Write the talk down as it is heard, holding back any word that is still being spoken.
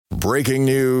breaking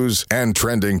news and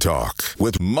trending talk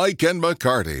with Mike and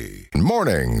McCarty.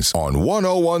 Mornings on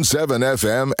 101.7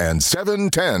 FM and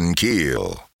 710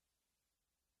 KEEL.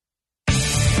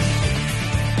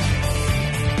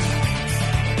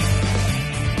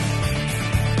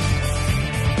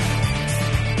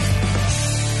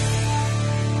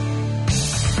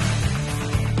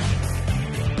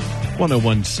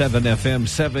 .101.7 FM,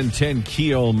 710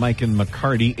 KEEL. Mike and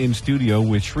McCarty in studio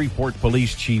with Shreveport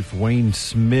Police Chief Wayne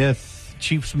Smith.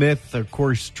 Chief Smith, of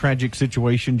course, tragic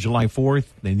situation July 4th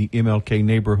in the MLK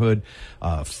neighborhood.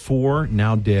 4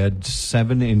 now dead,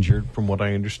 7 injured from what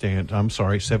I understand.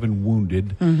 7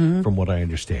 wounded from what I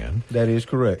understand. That is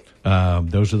correct.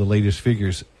 Those are the latest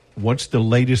figures. What's the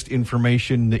latest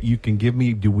information that you can give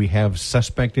me? Do we have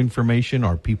suspect information?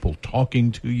 Are people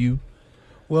talking to you?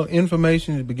 Well,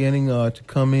 information is beginning to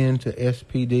come in to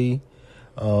SPD,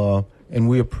 and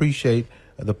we appreciate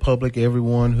the public,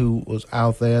 everyone who was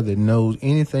out there that knows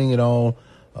anything at all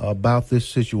about this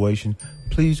situation.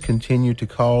 Please continue to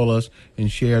call us and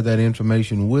share that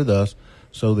information with us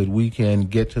so that we can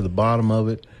get to the bottom of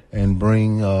it and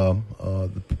bring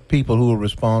the people who are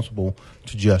responsible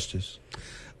to justice.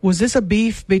 Was this a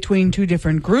beef between two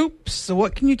different groups? So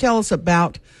what can you tell us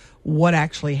about what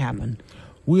actually happened?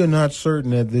 We are not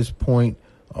certain at this point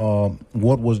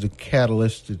what was the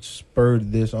catalyst that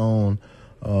spurred this on,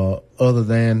 other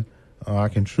than I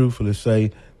can truthfully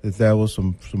say that there was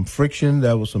some friction,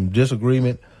 there was some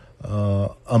disagreement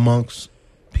amongst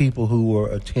people who were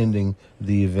attending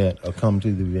the event or come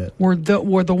to the event. Were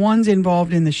the ones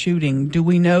involved in the shooting, do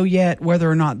we know yet whether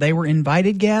or not they were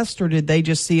invited guests, or did they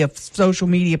just see a social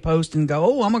media post and go,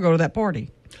 oh, I'm going to go to that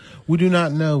party? We do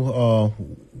not know.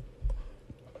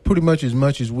 Pretty much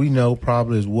as we know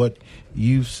probably is what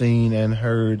you've seen and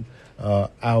heard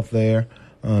out there.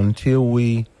 Until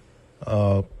we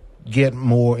get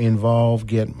more involved,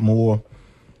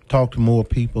 talk to more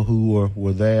people who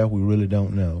were there, we really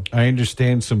don't know. I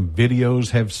understand some videos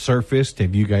have surfaced.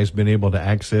 Have you guys been able to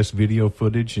access video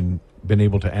footage and been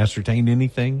able to ascertain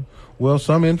anything? Well,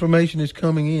 some information is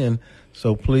coming in,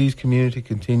 so please, community,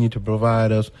 continue to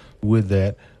provide us with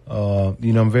that.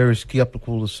 I'm very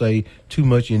skeptical to say too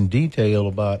much in detail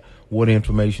about what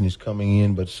information is coming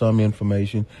in, but some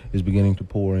information is beginning to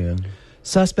pour in.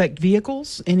 Suspect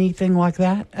vehicles, anything like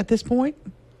that at this point?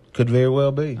 Could very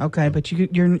well be. Okay, but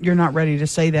you're not ready to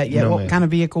say that yet. No, what ma'am. Kind of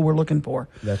vehicle we're looking for?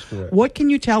 That's correct. What can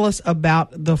you tell us about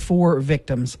the 4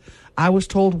 victims? I was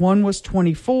told one was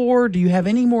 24. Do you have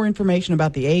any more information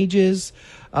about the ages,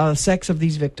 sex of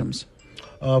these victims?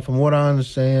 From what I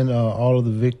understand, all of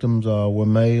the victims were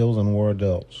males and were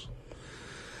adults.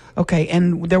 Okay,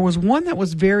 and there was one that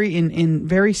was in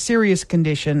very serious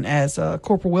condition, as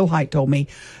Corporal Wilhite told me.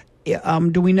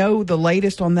 Do we know the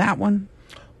latest on that one?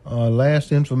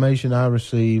 Last information I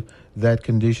received, that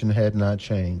condition had not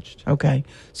changed. Okay,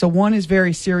 so one is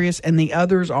very serious, and the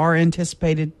others are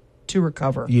anticipated to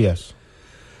recover. Yes.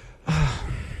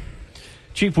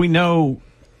 Chief, we know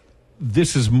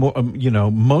this is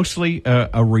mostly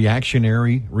a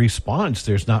reactionary response.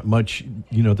 There's not much,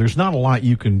 there's not a lot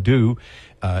you can do,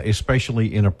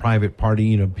 especially in a private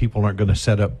party. People aren't going to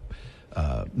set up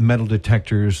metal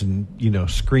detectors and,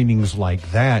 screenings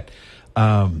like that.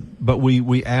 But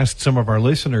we asked some of our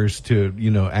listeners to,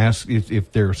 ask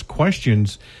if there's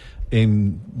questions.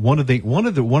 And one of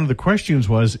the questions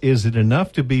was, is it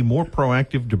enough to be more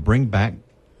proactive to bring back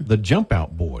the jump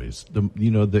out boys,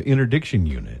 the interdiction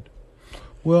unit?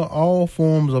 Well, all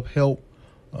forms of help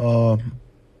to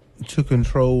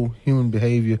control human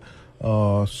behavior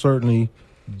certainly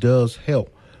does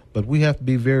help, but we have to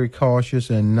be very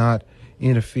cautious and not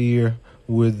interfere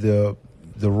with the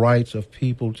rights of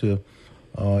people to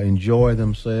enjoy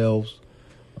themselves.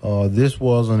 This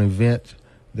was an event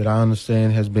that I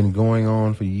understand has been going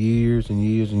on for years and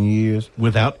years and years.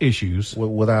 Without issues.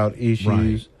 Without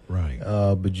issues. Right.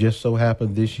 But just so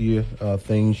happened this year,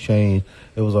 things changed.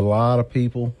 There was a lot of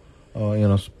people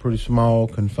in a pretty small,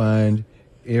 confined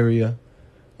area.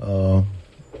 I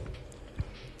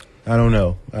don't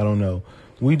know.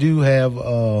 We do have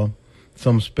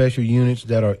some special units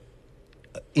that are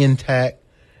intact,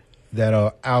 that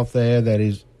are out there, that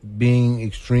is being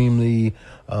extremely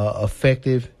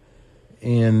effective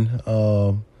in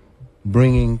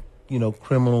bringing,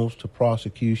 criminals to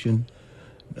prosecution.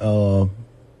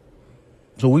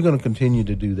 So we're going to continue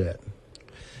to do that.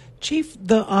 Chief,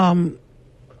 the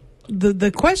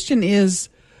question is,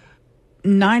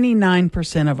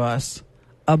 99% of us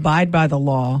abide by the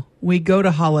law. We go to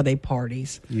holiday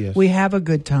parties. Yes. We have a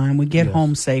good time. We get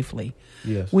home safely.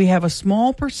 Yes. We have a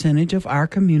small percentage of our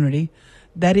community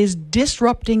that is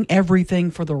disrupting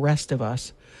everything for the rest of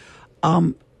us.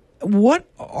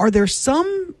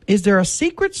 is there a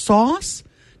secret sauce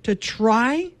to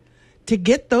try to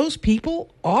get those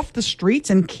people off the streets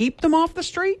and keep them off the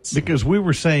streets? Because we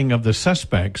were saying of the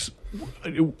suspects,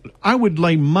 I would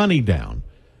lay money down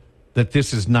that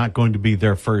this is not going to be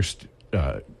their first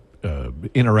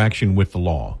interaction with the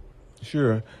law.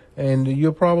 Sure. And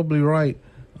you're probably right.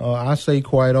 I say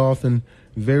quite often,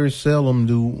 very seldom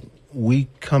do we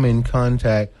come in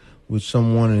contact with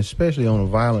someone, and especially on a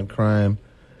violent crime,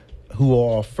 who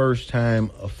are a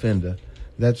first-time offender.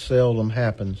 That seldom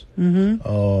happens.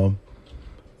 Mm-hmm.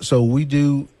 So we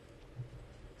do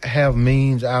have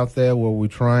means out there where we're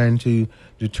trying to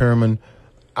determine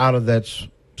out of that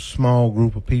small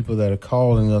group of people that are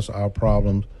causing us our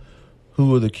problems,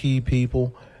 who are the key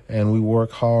people, and we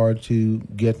work hard to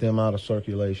get them out of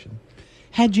circulation.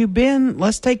 Had you been,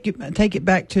 let's take it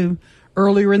back to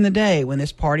earlier in the day when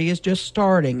this party is just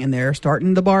starting and they're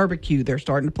starting the barbecue, they're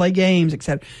starting to play games,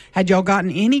 etc. Had y'all gotten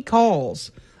any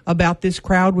calls about this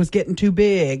crowd was getting too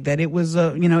big, that it was,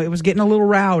 it was getting a little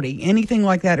rowdy, anything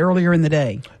like that earlier in the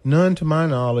day? None to my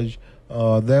knowledge.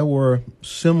 There were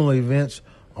similar events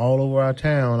all over our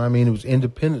town. I mean, it was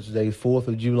Independence Day, 4th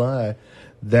of July.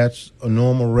 That's a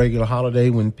normal, regular holiday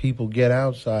when people get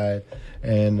outside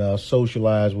and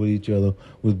socialize with each other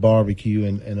with barbecue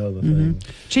and other things.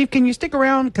 Chief, can you stick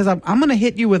around? Because I'm going to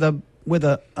hit you with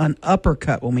an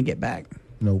uppercut when we get back.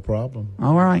 No problem.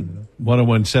 All right.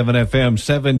 101.7 FM,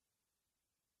 7.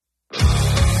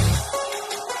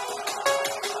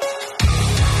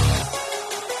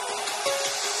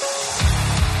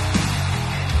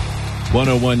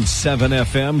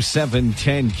 FM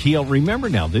 710 KEEL. Remember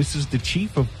now, this is the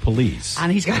chief of police.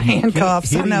 And he's got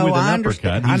handcuffs. I know. With an I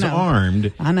uppercut. understand. He's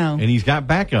armed. I know. And he's got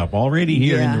backup already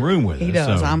here in the room with us. He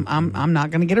does. So I'm not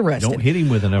going to get arrested. don't hit him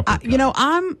with an uppercut.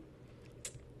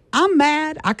 I'm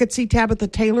mad. I could see Tabitha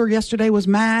Taylor yesterday was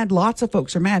mad. Lots of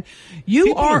folks are mad.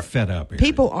 People are fed up here.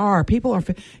 People are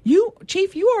fed.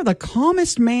 Chief, you are the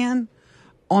calmest man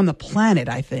on the planet,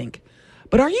 I think.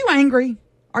 But are you angry?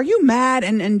 Are you mad?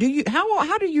 And do you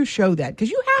how do you show that?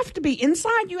 Because you have to be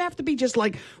inside. You have to be just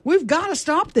like, we've got to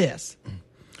stop this.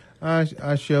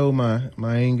 I show my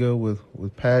anger with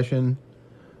passion.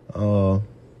 I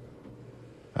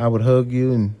would hug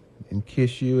you and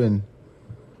kiss you and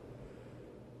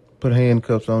put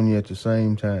handcuffs on you at the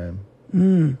same time.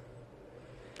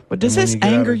 But does this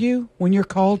anger you when you're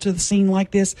called to the scene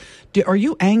like this? Are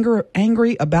you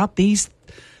angry about these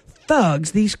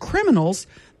thugs, these criminals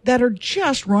that are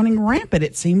just running rampant,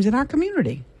 it seems, in our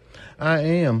community? I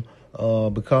am,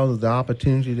 because of the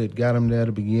opportunity that got them there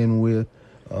to begin with,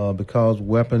 because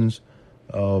weapons,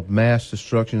 mass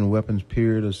destruction and weapons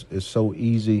period is so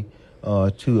easy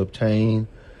to obtain.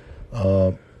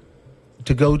 To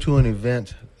go to an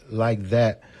event like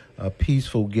that, a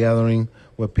peaceful gathering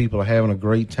where people are having a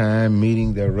great time,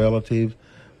 meeting their relatives,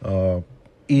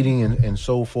 eating and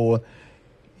so forth,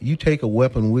 you take a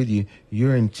weapon with you,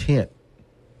 your intent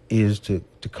is to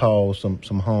cause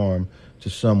some harm to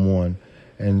someone.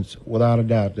 And without a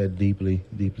doubt, that deeply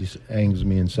angers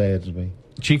me and saddens me.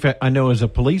 Chief, I know as a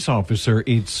police officer,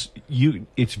 it's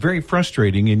very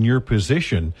frustrating in your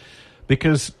position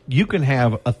because you can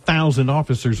have 1,000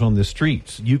 officers on the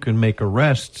streets. You can make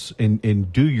arrests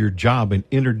and do your job in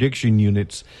interdiction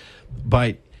units.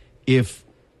 But if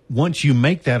once you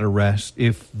make that arrest,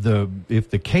 if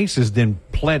the case is then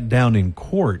pled down in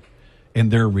court and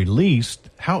they're released,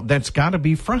 that's got to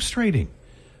be frustrating.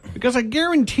 Because I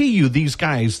guarantee you these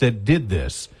guys that did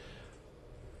this,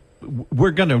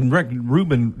 we're going to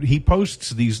Ruben, he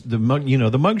posts the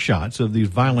mugshots of these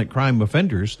violent crime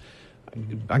offenders.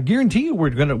 I guarantee you we're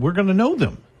gonna know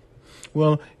them.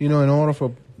 Well, in order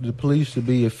for the police to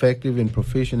be effective and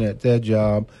proficient at their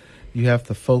job, you have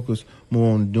to focus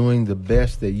more on doing the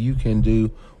best that you can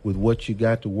do with what you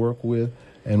got to work with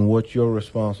and what your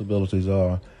responsibilities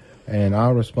are. And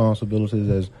our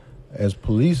responsibilities as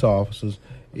police officers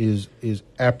is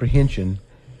apprehension,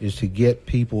 is to get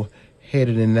people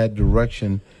headed in that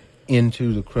direction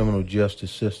into the criminal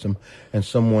justice system, and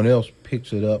someone else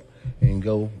picks it up and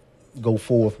go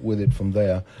forth with it from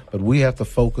there. But we have to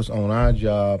focus on our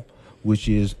job, which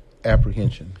is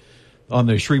apprehension. On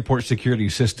the Shreveport Security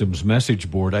Systems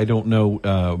message board, I don't know,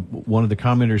 one of the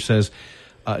commenters says,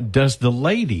 does the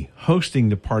lady hosting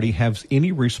the party have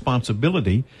any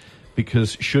responsibility?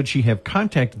 Because should she have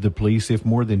contacted the police if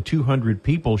more than 200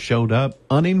 people showed up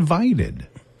uninvited?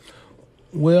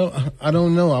 Well, I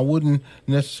don't know. I wouldn't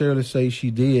necessarily say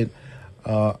she did.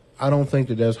 I don't think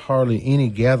that there's hardly any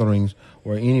gatherings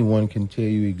where anyone can tell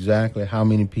you exactly how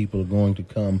many people are going to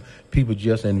come. People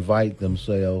just invite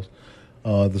themselves.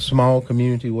 The small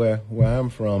community where I'm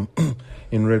from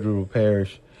in Red River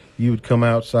Parish, you could come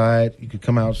outside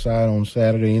on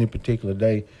Saturday, any particular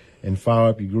day, and fire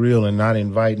up your grill and not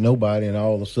invite nobody, and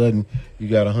all of a sudden you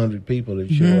got 100 people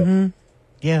that show up.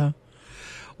 Yeah.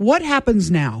 What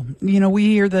happens now? We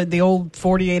hear the old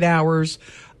 48 hours.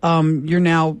 You're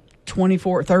now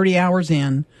 30 hours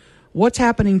in. What's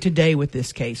happening today with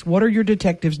this case? What are your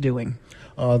detectives doing?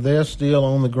 They're still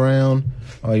on the ground,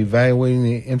 evaluating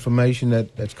the information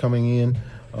that's coming in.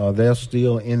 They're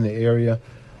still in the area.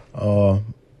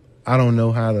 I don't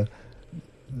know how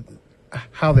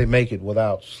they make it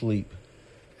without sleep.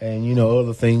 And,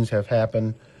 other things have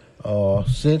happened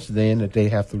since then that they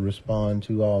have to respond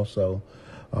to also.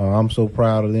 I'm so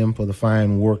proud of them for the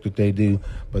fine work that they do.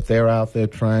 But they're out there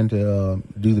trying to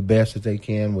do the best that they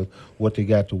can with what they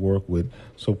got to work with.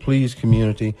 So please,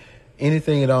 community,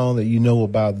 anything at all that you know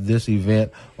about this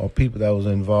event or people that was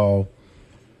involved,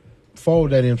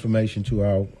 forward that information to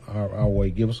our way.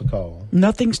 Give us a call.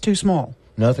 Nothing's too small.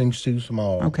 Nothing's too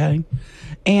small. Okay.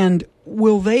 And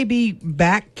will they be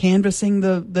back canvassing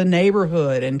the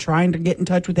neighborhood and trying to get in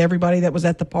touch with everybody that was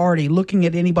at the party, looking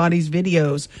at anybody's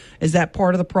videos? Is that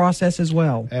part of the process as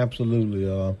well? Absolutely.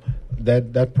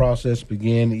 That process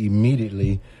began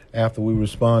immediately after we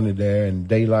responded there, and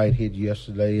daylight hit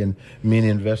yesterday, and many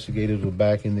investigators were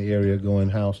back in the area going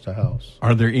house to house.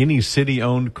 Are there any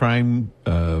city-owned crime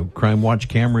watch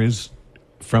cameras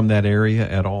from that area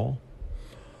at all?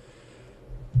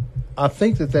 I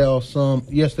think that there are some.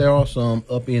 Yes, there are some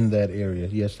up in that area.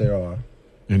 Yes, there are.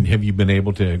 And have you been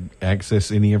able to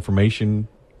access any information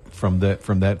from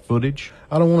that footage?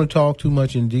 I don't want to talk too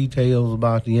much in details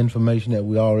about the information that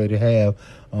we already have,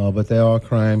 but there are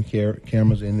crime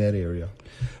cameras in that area.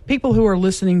 People who are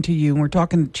listening to you, and we're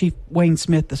talking to Chief Wayne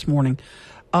Smith this morning,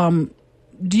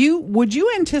 would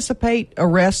you anticipate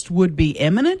arrest would be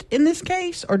imminent in this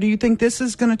case, or do you think this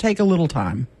is going to take a little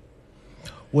time?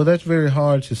 Well, that's very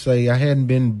hard to say. I hadn't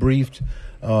been briefed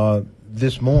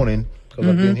this morning because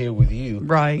I've been here with you.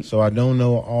 Right. So I don't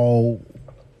know all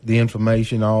the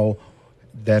information, all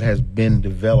that has been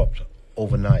developed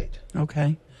overnight.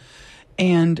 Okay.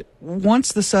 And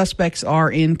once the suspects are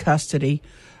in custody,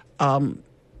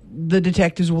 the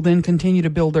detectives will then continue to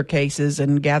build their cases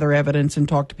and gather evidence and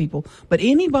talk to people. But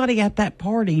anybody at that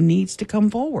party needs to come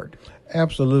forward.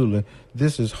 Absolutely.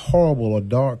 This is horrible. A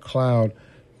dark cloud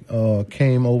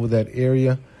came over that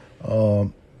area.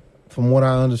 From what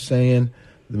I understand,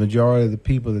 the majority of the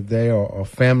people that there are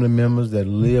family members that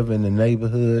live in the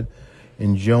neighborhood,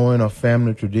 enjoying a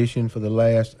family tradition for the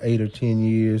last 8 or 10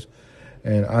 years.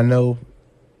 And I know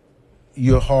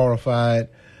you're horrified.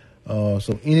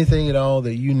 So anything at all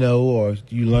that you know or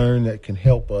you learn that can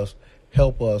help us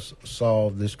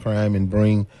solve this crime and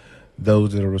bring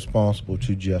those that are responsible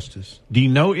to justice. Do you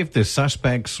know if the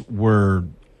suspects were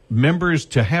members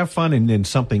to have fun and then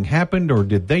something happened, or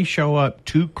did they show up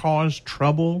to cause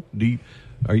trouble?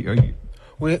 Are you?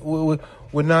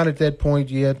 We're not at that point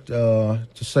yet to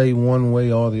say one way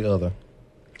or the other.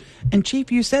 And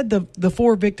Chief, you said the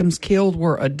 4 victims killed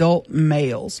were adult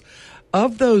males.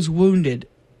 Of those wounded,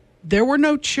 there were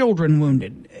no children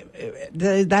wounded.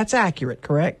 That's accurate,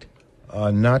 correct?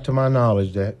 Not to my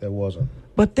knowledge, that wasn't.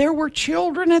 But there were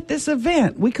children at this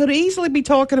event. We could easily be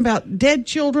talking about dead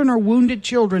children or wounded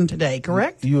children today,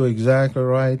 correct? You're exactly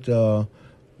right.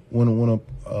 When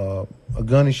a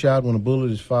gun is shot, when a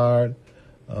bullet is fired,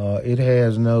 it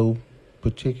has no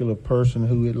particular person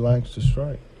who it likes to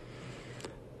strike.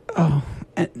 Oh,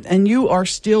 and you are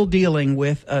still dealing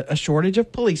with a shortage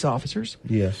of police officers.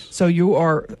 Yes. So you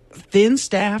are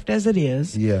thin-staffed as it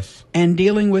is. Yes. And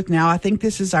dealing with now, I think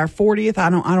this is our 40th. I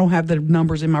don't have the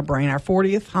numbers in my brain. Our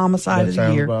 40th homicide of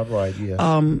the year. That sounds about right. Yes.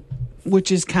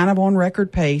 Which is kind of on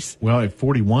record pace. Well, at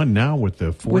 41 now with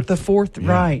the fourth. With the fourth,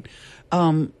 yeah. Right.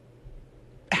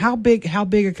 How big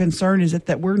a concern is it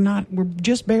that we're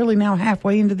just barely now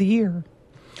halfway into the year?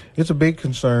 It's a big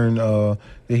concern. The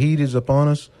heat is upon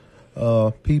us.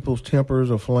 People's tempers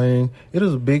are flaring. It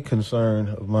is a big concern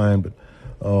of mine, but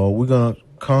we're going to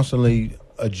constantly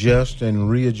adjust and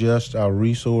readjust our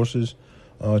resources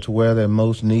to where they're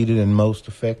most needed and most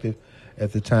effective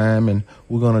at the time, and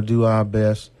we're going to do our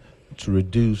best to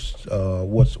reduce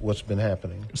what's been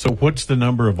happening. So what's the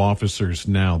number of officers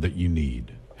now that you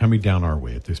need? How many down are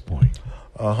we at this point?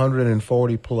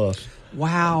 140 plus.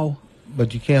 Wow.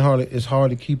 But it's hard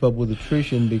to keep up with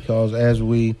attrition because as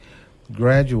we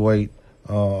graduate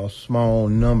a small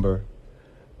number,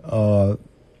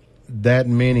 that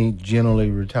many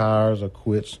generally retires or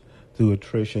quits through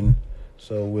attrition.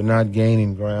 So we're not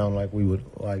gaining ground like we would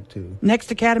like to.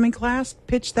 Next Academy class,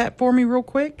 pitch that for me real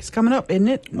quick. It's coming up, isn't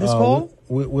it, this fall?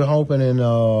 We're hoping in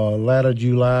latter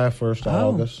July, 1st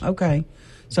August. Okay.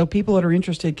 So people that are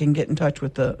interested can get in touch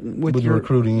with your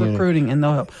recruiting and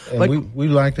they'll help. And we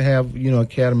like to have,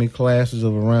 Academy classes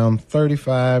of around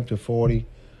 35 to 40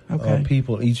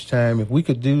 people each time. If we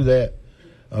could do that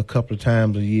a couple of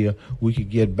times a year, we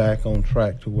could get back on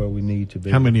track to where we need to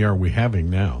be. How many are we having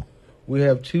now? We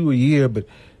have 2 a year, but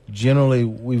generally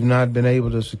we've not been able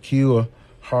to secure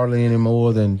hardly any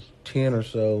more than 10 or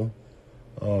so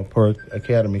per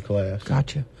Academy class.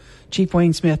 Gotcha. Chief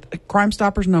Wayne Smith, Crime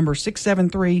Stoppers number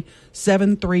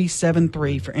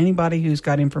 673-7373 for anybody who's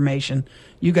got information.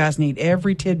 You guys need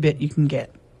every tidbit you can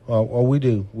get. We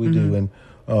do. We do. And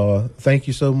thank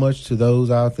you so much to those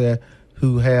out there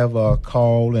who have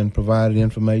called and provided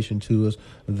information to us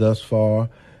thus far.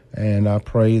 And I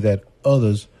pray that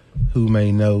others who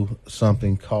may know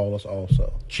something call us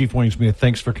also. Chief Wayne Smith,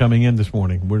 thanks for coming in this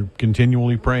morning. We're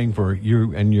continually praying for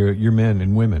you and your men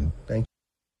and women. Thank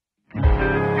you.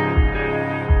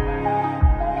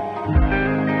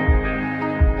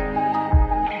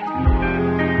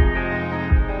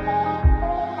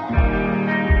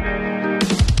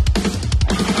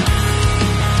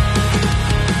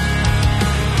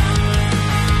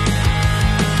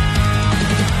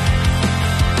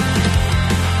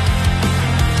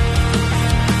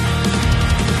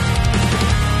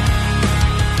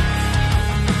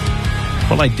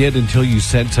 Well, I did until you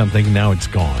said something. Now it's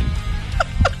gone.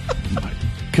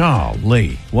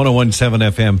 Golly.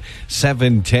 101.7 FM,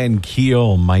 710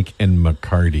 KEEL, Mike and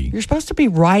McCarty. You're supposed to be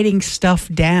writing stuff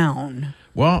down.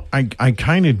 Well, I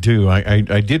kind of do. I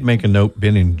did make a note,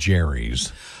 Ben and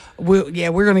Jerry's. We're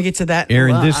going to get to that.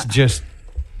 Aaron, this just...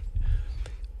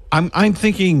 I'm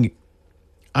thinking...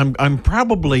 I'm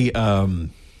probably a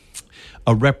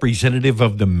representative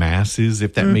of the masses,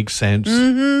 if that makes sense.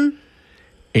 Mm-hmm.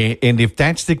 And if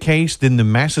that's the case, then the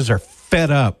masses are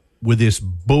fed up with this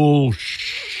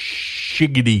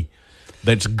bullshiggity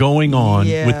that's going on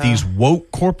with these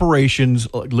woke corporations.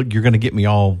 Look, you're going to get me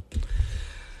all...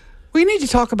 We need to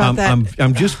talk about that.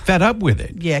 I'm just fed up with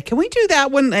it. Yeah, can we do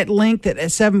that one at length at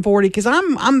 7:40? Because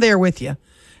I'm there with you,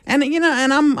 and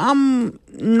I'm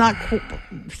not.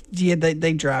 Yeah,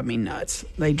 they drive me nuts.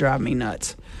 They drive me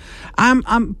nuts.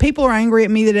 People are angry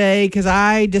at me today because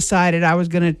I decided I was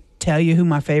going to tell you who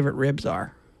my favorite ribs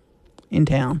are in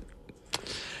town.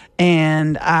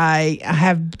 And I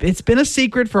have, it's been a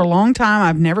secret for a long time.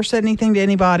 I've never said anything to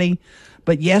anybody,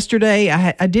 but yesterday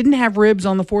I didn't have ribs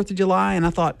on the 4th of July, and I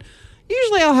thought,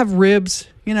 usually I'll have ribs,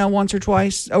 once or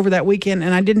twice over that weekend,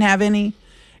 and I didn't have any,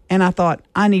 and I thought,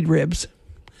 I need ribs.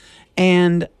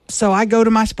 And so I go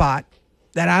to my spot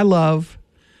that I love.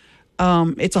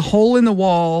 It's a hole in the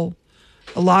wall.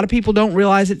 A lot of people don't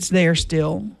realize it's there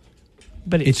still.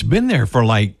 But it's been there for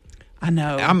I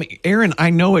know. Aaron,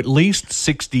 I know at least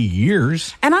 60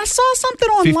 years. And I saw something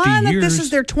online that this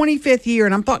is their 25th year,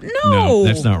 and I thought, no,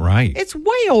 that's not right. It's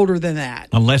way older than that.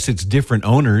 Unless it's different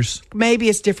owners. Maybe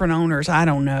it's different owners. I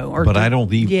don't know. But I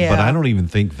don't even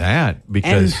think that,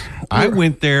 because I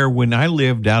went there when I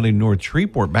lived out in North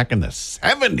Shreveport back in the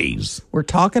 70s. We're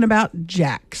talking about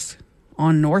Jack's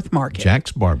on North Market.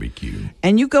 Jack's Barbecue.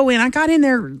 And you go in. I got in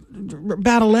there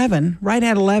about 11, right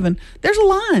at 11. There's a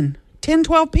line. 10,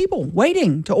 12 people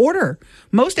waiting to order.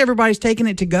 Most everybody's taking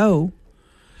it to go.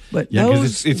 But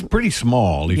because it's pretty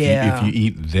small if you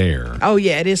eat there. Oh,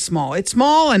 yeah, it is small. It's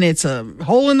small, and it's a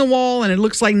hole in the wall, and it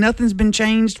looks like nothing's been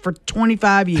changed for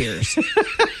 25 years.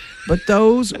 But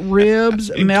those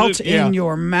ribs melt in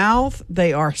your mouth.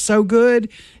 They are so good.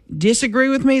 Disagree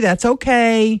with me, that's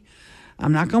okay.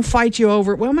 I'm not going to fight you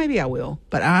over it. Well, maybe I will,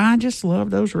 but I just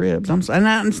love those ribs.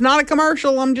 It's not a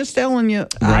commercial. I'm just telling you.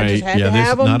 Right. I just had to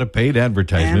have them. This is not a paid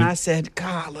advertisement. And I said,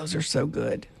 God, those are so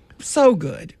good. So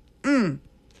good. I'm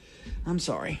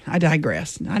sorry. I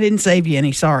digress. I didn't save you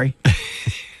any. Sorry.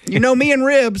 You know me and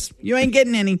ribs. You ain't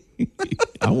getting any.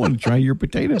 I want to try your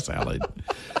potato salad.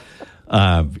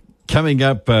 Coming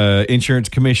up, Insurance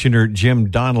Commissioner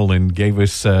Jim Donnellan gave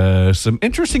us some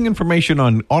interesting information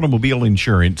on automobile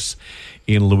insurance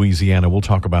in Louisiana. We'll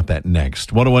talk about that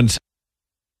next. 101.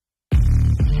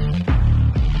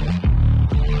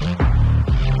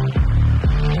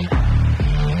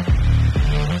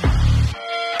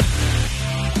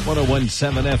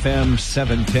 101.7 FM,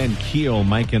 710 KEEL,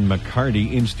 Mike and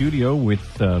McCarty in studio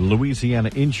with Louisiana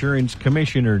Insurance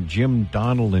Commissioner Jim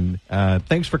Donnellan.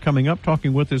 Thanks for coming up,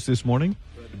 talking with us this morning.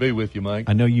 Glad to be with you, Mike.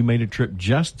 I know you made a trip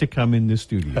just to come in the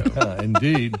studio.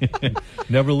 Indeed.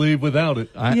 Never leave without it.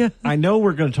 I know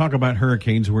we're going to talk about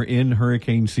hurricanes. We're in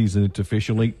hurricane season. It's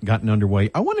officially gotten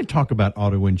underway. I want to talk about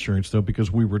auto insurance, though,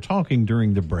 because we were talking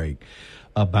during the break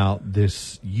about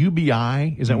this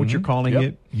UBI. Is that what you're calling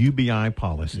it? UBI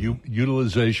policy.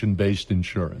 Utilization-based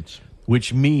insurance.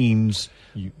 Which means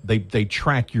they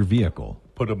track your vehicle.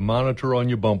 Put a monitor on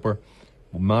your bumper,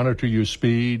 monitor your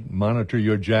speed, monitor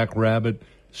your jackrabbit,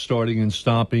 starting and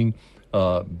stopping,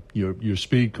 your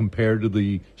speed compared to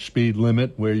the speed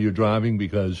limit where you're driving,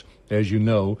 because, as you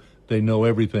know, they know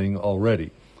everything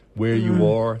already. Where you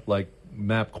are, like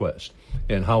MapQuest,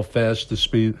 and how fast the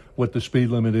speed, what the speed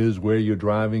limit is, where you're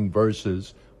driving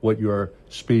versus what your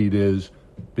speed is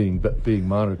being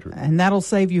monitored. And that'll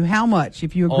save you how much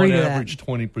if you agree to that? On average,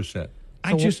 20%.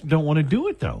 I just don't want to do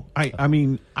it, though. I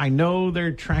mean, I know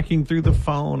they're tracking through the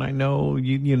phone. I know,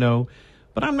 you know,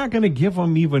 but I'm not going to give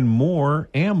them even more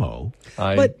ammo.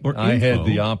 I had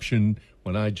the option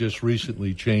when I just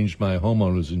recently changed my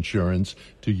homeowner's insurance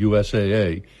to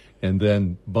USAA, and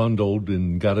then bundled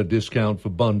and got a discount for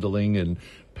bundling and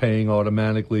paying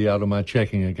automatically out of my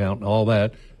checking account and all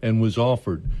that, and was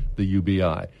offered the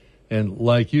UBI. And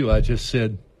like you, I just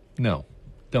said, no,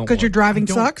 don't. Because your driving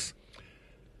sucks?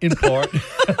 In part.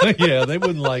 Yeah, they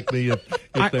wouldn't like me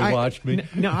if they watched me.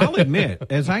 Now, I'll admit,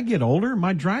 as I get older,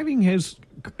 my driving has,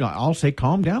 I'll say,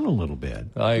 calmed down a little bit.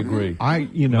 I agree.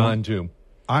 Mine too.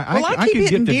 I keep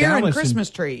hitting deer and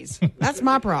Christmas trees. That's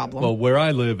my problem. Well, where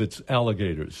I live, it's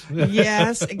alligators.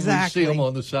 Yes, exactly. We see them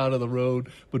on the side of the road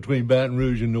between Baton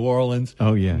Rouge and New Orleans.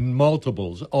 Oh, yeah.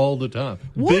 Multiples all the time.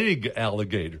 What? Big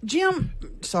alligator. Jim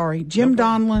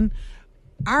Donlin,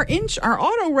 our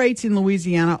auto rates in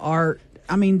Louisiana are,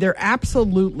 I mean, they're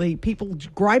absolutely, people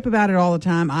gripe about it all the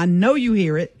time. I know you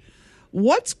hear it.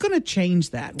 What's going to change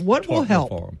that? What will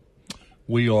help? Reform.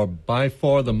 We are by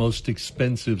far the most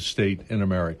expensive state in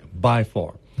America, by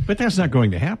far. But that's not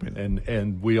going to happen.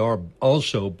 And we are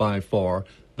also by far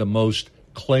the most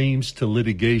claims to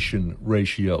litigation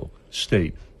ratio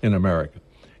state in America.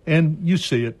 And you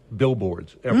see it,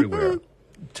 billboards everywhere,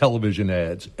 television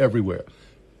ads everywhere.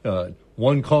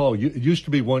 One call, it used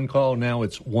to be one call, now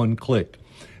it's one click.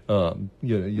 Know,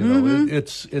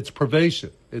 it's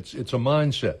pervasive. It's a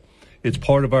mindset. It's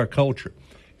part of our culture.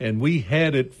 And we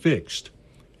had it fixed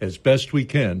as best we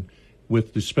can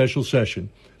with the special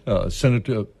session.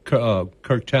 Senator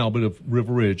Kirk Talbot of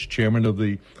River Ridge, chairman of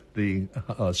the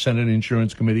Senate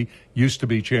Insurance Committee, used to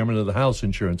be chairman of the House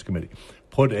Insurance Committee,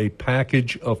 put a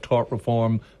package of tort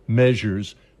reform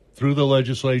measures through the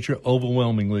legislature.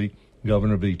 Overwhelmingly,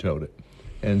 governor vetoed it.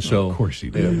 And so of course he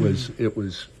did. It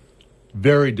was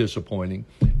very disappointing.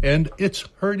 And it's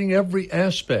hurting every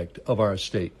aspect of our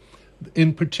state.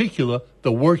 In particular,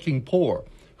 the working poor,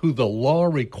 who the law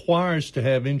requires to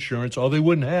have insurance, or they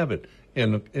wouldn't have it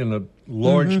in a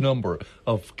large number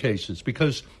of cases,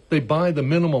 because they buy the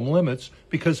minimum limits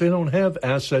because they don't have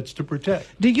assets to protect.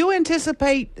 Do you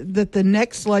anticipate that the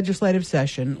next legislative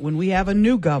session, when we have a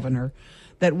new governor,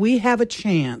 that we have a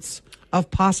chance of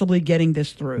possibly getting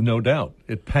this through? No doubt.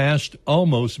 It passed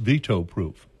almost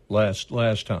veto-proof last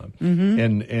time,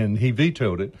 and he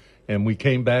vetoed it. And we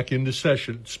came back into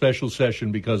special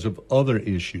session because of other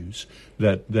issues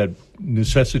that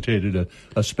necessitated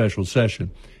a special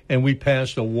session. And we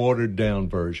passed a watered-down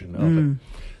version of it.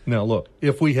 Now, look,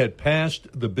 if we had passed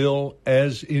the bill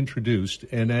as introduced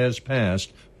and as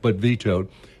passed, but vetoed,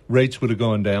 rates would have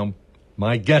gone down,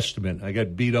 my guesstimate, I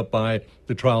got beat up by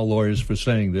the trial lawyers for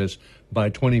saying this, by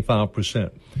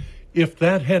 25%. If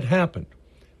that had happened,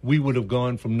 we would have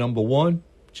gone from number 1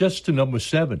 just to number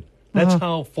 7. That's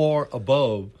how far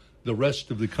above the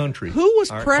rest of the country. Who was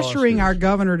pressuring our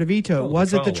governor to veto?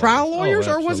 Was it the trial lawyers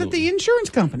or was it the insurance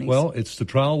companies? Well, it's the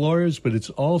trial lawyers, but it's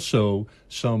also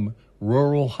some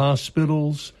rural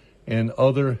hospitals and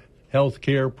other health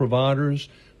care providers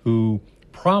who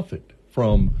profit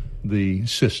from the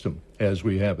system as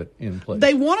we have it in place.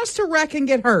 They want us to wreck and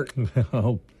get hurt.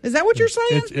 Is that what you're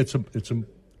saying?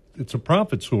 It's a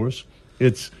profit source.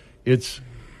 It's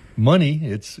money,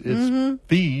 it's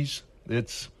fees,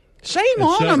 it's shame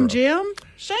on them, Jim.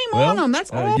 Shame on them.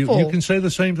 That's awful. You can say the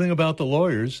same thing about the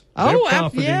lawyers. Oh, they're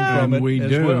profiting from it we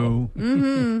as do.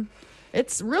 well.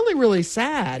 It's really, really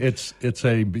sad. It's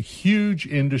a huge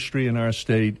industry in our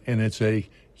state, and it's a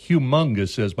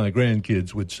humongous, as my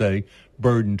grandkids would say,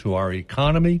 burden to our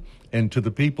economy and to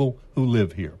the people who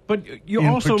live here. But you in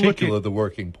also particular, look at the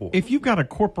working poor. If you've got a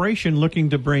corporation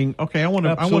looking to bring, I want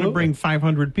to bring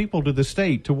 500 people to the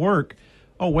state to work.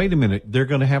 oh, wait a minute, they're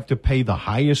going to have to pay the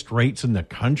highest rates in the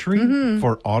country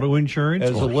for auto insurance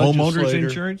As or a homeowners legislator,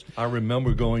 insurance? I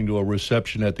remember going to a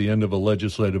reception at the end of a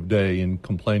legislative day and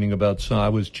complaining about. So I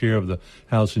was chair of the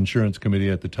House Insurance Committee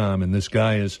at the time, and this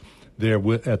guy is there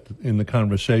in the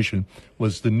conversation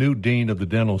was the new dean of the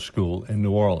dental school in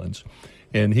New Orleans,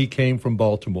 and he came from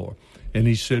Baltimore, and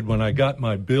he said, when I got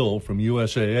my bill from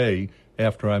USAA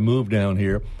after I moved down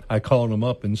here, I called him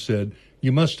up and said,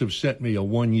 you must have sent me a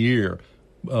 1-year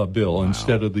bill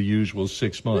instead of the usual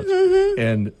 6 months.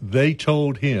 And they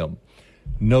told him,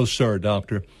 no, sir,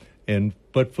 doctor.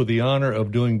 But for the honor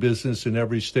of doing business in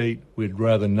every state, we'd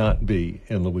rather not be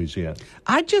in Louisiana.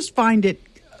 I just find it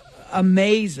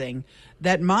amazing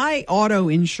that my auto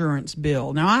insurance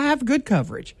bill, now I have good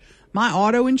coverage, my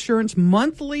auto insurance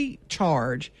monthly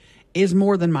charge is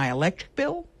more than my electric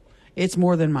bill. It's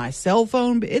more than my cell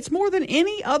phone. It's more than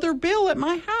any other bill at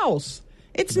my house.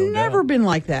 It's never been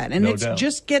like that, and it's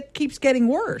just keeps getting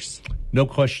worse. No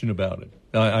question about it.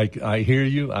 I hear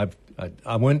you.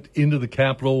 I went into the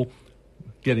Capitol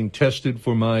getting tested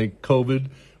for my COVID,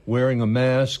 wearing a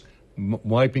mask,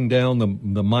 wiping down the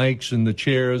mics and the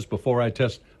chairs before I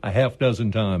test a half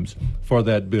dozen times for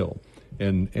that bill,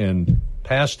 and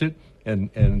passed it, and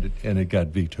it got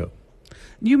vetoed.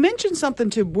 You mentioned something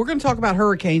too. We're going to talk about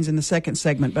hurricanes in the second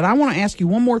segment, but I want to ask you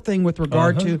one more thing with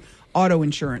regard to auto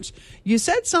insurance. You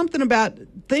said something about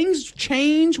things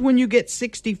change when you get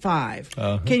 65.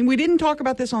 We didn't talk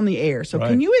about this on the air, so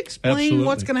can you explain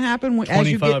what's going to happen as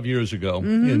you get 25 years ago,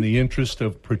 in the interest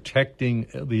of protecting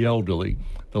the elderly,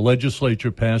 the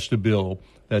legislature passed a bill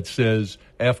that says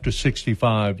after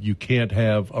 65 you can't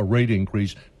have a rate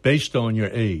increase based on your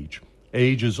age.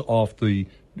 Age is off the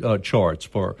charts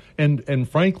and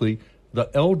frankly, the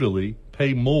elderly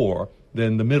pay more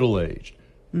than the middle-aged.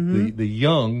 The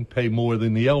young pay more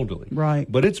than the elderly.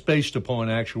 Right. But it's based upon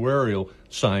actuarial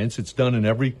science. It's done in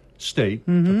every state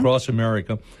across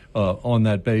America on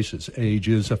that basis. Age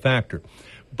is a factor.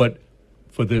 But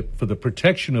for the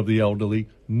protection of the elderly,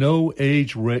 no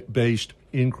age-based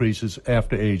increases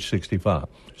after age 65.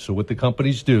 So what the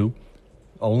companies do,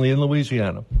 only in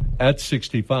Louisiana, at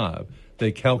 65,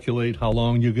 they calculate how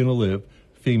long you're going to live.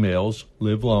 Females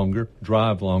live longer,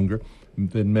 drive longer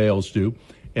than males do.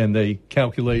 And they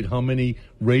calculate how many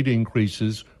rate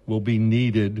increases will be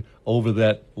needed over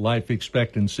that life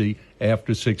expectancy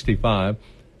after 65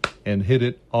 and hit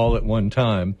it all at one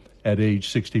time at age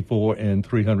 64 and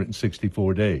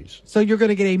 364 days. So you're going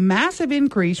to get a massive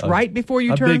increase right before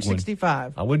you turn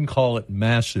 65. I wouldn't call it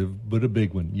massive, but a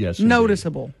big one, yes.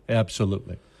 Noticeable. Indeed.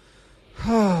 Absolutely.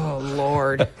 Oh,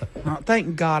 Lord.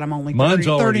 Thank God I'm only Mine's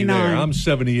already 39. there. I'm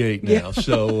 78 now,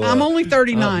 so... I'm only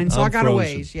 39, so I got frozen. a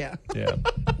ways, yeah.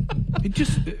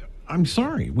 I'm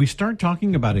sorry. We start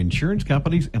talking about insurance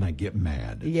companies, and I get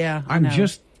mad. Yeah, I I'm know.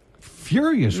 just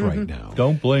furious right now.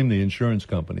 Don't blame the insurance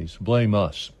companies. Blame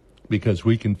us, because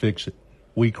we can fix it.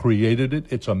 We created it.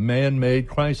 It's a man-made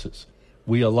crisis.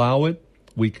 We allow it.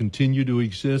 We continue to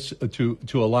exist, to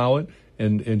allow it,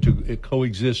 and to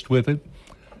coexist with it.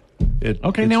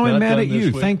 Okay, now I'm mad at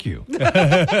you. Thank you. All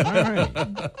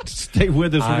right. Stay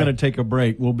with us. We're going to take a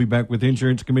break. We'll be back with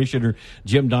Insurance Commissioner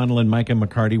Jim Donnell and Mike and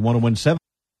McCarty, 1017.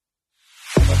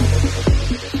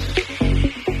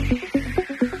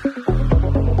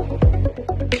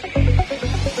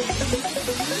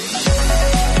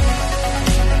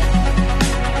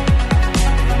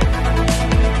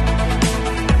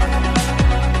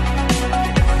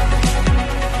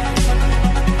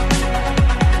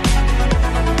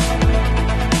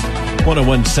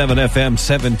 FM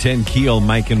 710 Keel,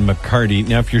 Mike and McCarty.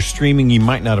 Now, if you're streaming, you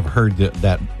might not have heard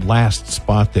that last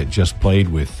spot that just played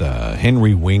with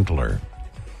Henry Winkler.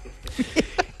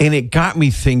 And it got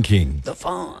me thinking. The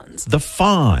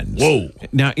Fonz. Whoa.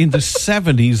 Now, in the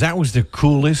 70s, that was the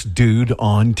coolest dude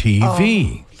on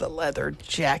TV. Oh, the leather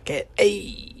jacket. Hey.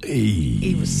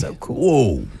 He was so cool.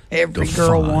 Whoa. Every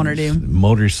girl wanted him.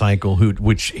 Motorcycle,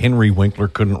 which Henry Winkler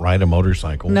couldn't ride a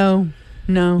motorcycle. No.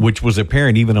 Which was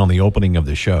apparent even on the opening of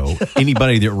the show.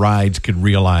 Anybody that rides could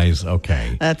realize,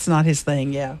 okay, that's not his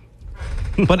thing. Yeah.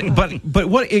 But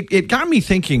what it got me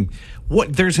thinking.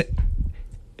 There's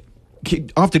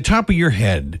off the top of your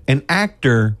head an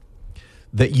actor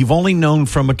that you've only known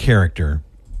from a character,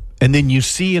 and then you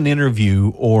see an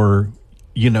interview or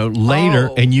later,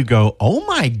 and you go, oh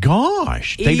my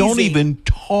gosh, they don't even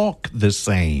talk the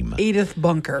same. Edith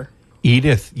Bunker.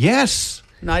 Edith, yes.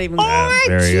 Not even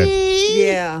very good.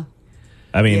 Yeah.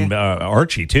 I mean,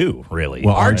 Archie too, really.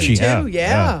 Well, Archie too,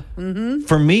 yeah. Mm-hmm.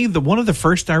 For me, one of the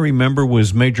first I remember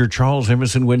was Major Charles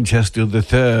Emerson Winchester III.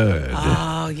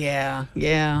 Oh, yeah.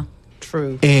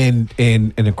 true. And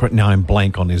of course, now I'm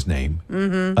blank on his name,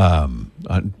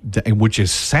 which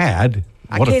is sad.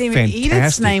 I What can't a even. fantastic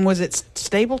Edith's name, was it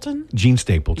Stapleton? Gene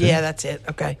Stapleton. Yeah, that's it.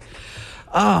 Okay.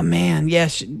 Oh man,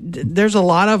 yes. There's a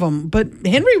lot of them, but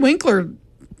Henry Winkler,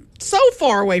 so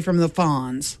far away from the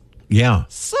Fonz. Yeah.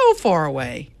 So far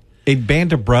away. A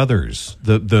Band of Brothers.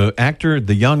 The actor,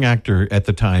 the young actor at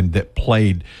the time that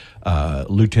played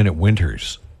Lieutenant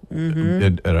Winters,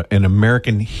 an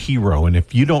American hero. And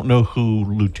if you don't know who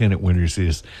Lieutenant Winters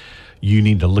is, you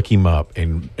need to look him up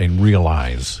and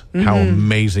realize how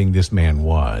amazing this man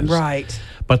was. Right.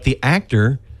 But the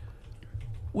actor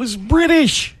was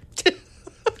British.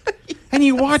 And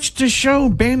you watch the show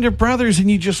Band of Brothers and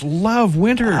you just love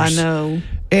Winters. I know.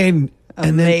 And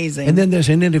Amazing. And then there's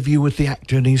an interview with the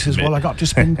actor, and he says, "Well, I got to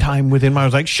spend time with him." I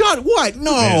was like, "Shut what?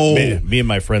 No." Me and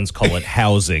my friends call it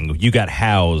housing. You got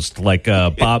housed, like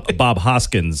Bob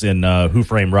Hoskins in Who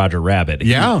Framed Roger Rabbit.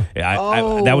 Yeah.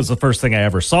 That was the first thing I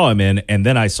ever saw him in, and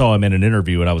then I saw him in an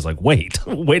interview, and I was like, "Wait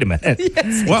a minute."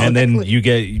 Yes, well, and then you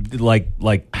get like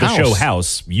the House. show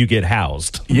House. You get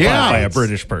housed, Yeah. by a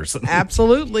British person.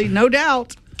 Absolutely, no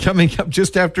doubt. Coming up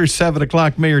just after 7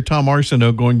 o'clock, Mayor Tom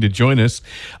Arsenault going to join us.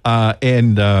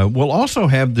 And we'll also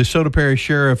have the Soda Parish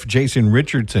Sheriff Jason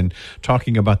Richardson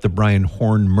talking about the Brian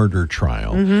Horn murder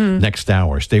trial next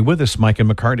hour. Stay with us, Mike and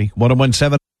McCarty,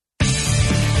 101.7.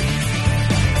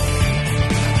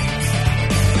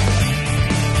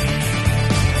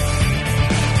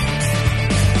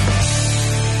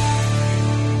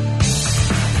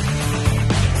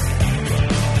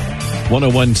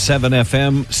 .101.7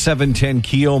 FM, 710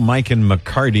 KEEL, Mike and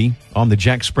McCarty on the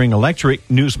Jack Spring Electric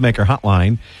Newsmaker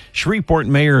Hotline. Shreveport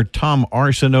Mayor Tom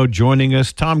Arsenault joining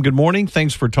us. Tom, good morning.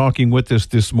 Thanks for talking with us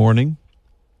this morning.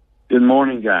 Good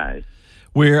morning, guys.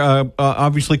 We're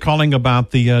obviously calling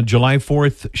about the July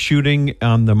 4th shooting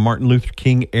on the Martin Luther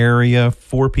King area.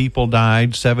 4 people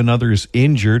died, 7 others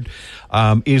injured.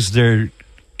 Is there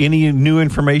any new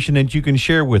information that you can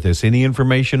share with us? Any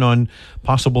information on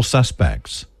possible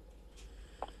suspects?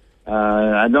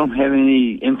 I don't have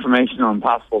any information on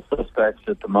possible suspects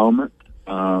at the moment.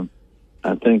 I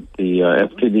think the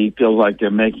FPD feels like they're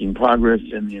making progress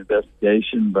in the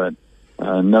investigation, but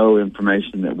no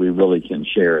information that we really can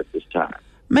share at this time.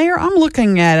 Mayor, I'm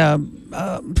looking at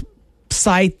a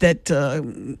site that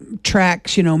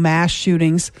tracks, mass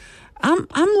shootings. I'm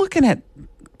looking at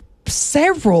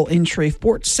several in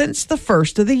Shreveport since the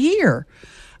first of the year.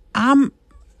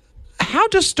 How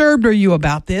disturbed are you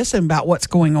about this and about what's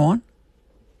going on?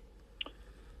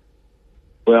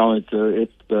 Well,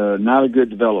 it's not a good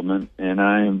development, and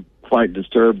I am quite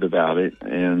disturbed about it.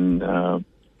 And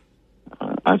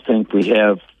I think we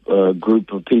have a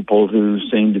group of people who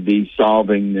seem to be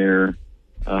solving their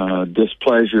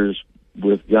displeasures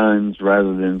with guns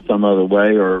rather than some other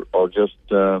way, or just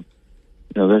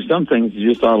there's some things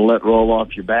you just ought to let roll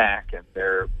off your back, and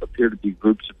there appear to be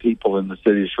groups of people in the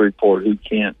city of Shreveport who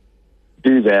can't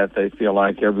do that. They feel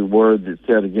like every word that's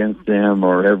said against them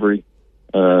or every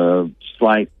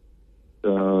slight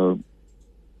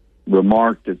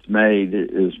remark that's made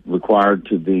is required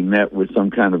to be met with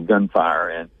some kind of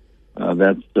gunfire, and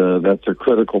that's a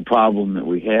critical problem that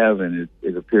we have, and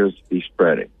it appears to be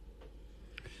spreading.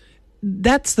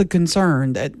 That's the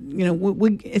concern. That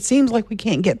it seems like we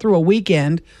can't get through a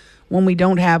weekend when we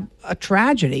don't have a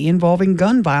tragedy involving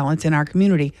gun violence in our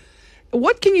community.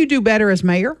 What can you do better as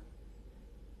mayor?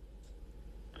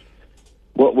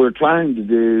 What we're trying to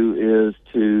do is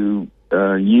to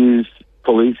use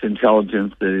police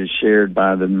intelligence that is shared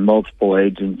by the multiple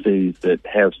agencies that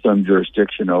have some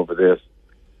jurisdiction over this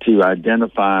to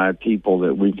identify people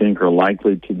that we think are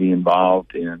likely to be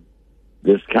involved in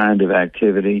this kind of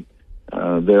activity.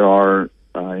 There are,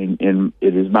 and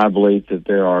it is my belief that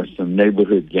there are some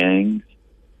neighborhood gangs,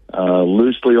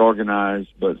 loosely organized,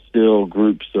 but still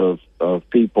groups of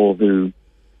people who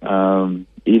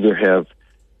either have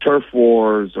turf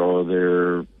wars or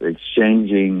they're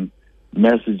exchanging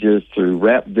messages through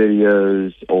rap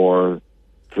videos or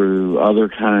through other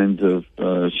kinds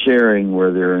of sharing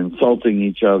where they're insulting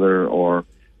each other or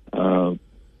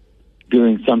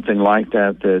doing something like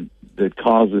that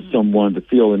causes someone to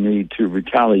feel the need to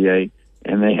retaliate,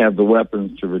 and they have the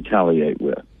weapons to retaliate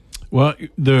with. Well,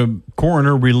 the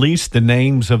coroner released the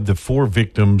names of the 4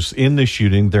 victims in the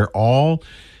shooting. They're all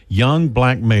young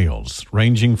black males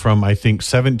ranging from, I think,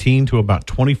 17 to about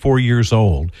 24 years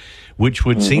old, which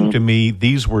would seem to me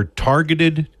these were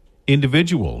targeted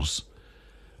individuals.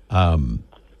 And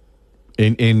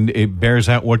it bears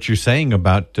out what you're saying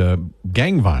about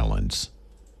gang violence.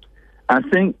 I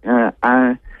think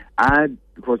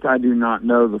of course, I do not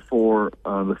know the four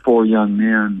young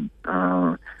men.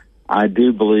 I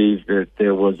do believe that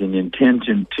there was an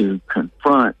intention to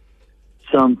confront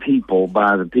some people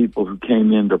by the people who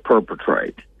came in to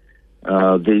perpetrate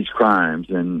these crimes,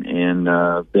 and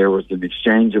there was an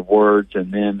exchange of words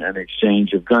and then an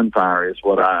exchange of gunfire, is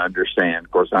what I understand.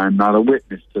 Of course, I'm not a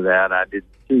witness to that. I didn't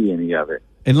see any of it.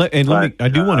 I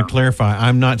do want to clarify.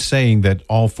 I'm not saying that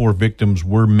all 4 victims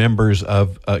were members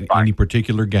of any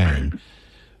particular gang,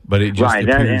 but it just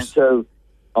appears. And so,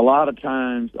 a lot of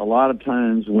times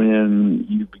when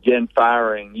you begin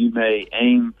firing, you may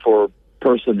aim for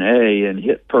person A and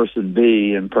hit person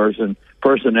B, and person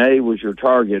A was your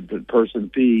target, but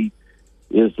person B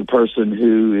is the person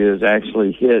who is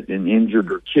actually hit and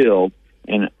injured or killed.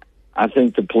 And I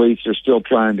think the police are still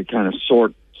trying to kind of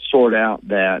sort out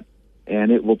that,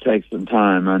 and it will take some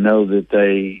time. I know that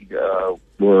they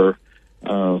were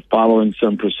following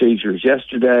some procedures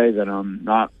yesterday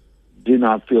that do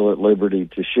not feel at liberty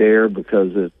to share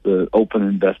because it's the open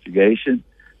investigation.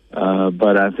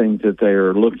 But I think that they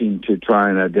are looking to try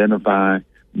and identify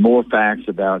more facts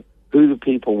about who the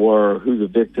people were, who the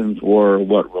victims were,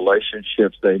 what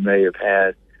relationships they may have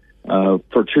had,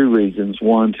 for 2 reasons.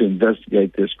 1, to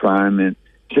investigate this crime, and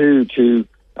 2, to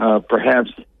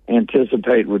perhaps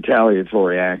anticipate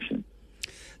retaliatory action.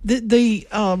 Do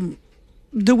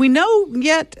we know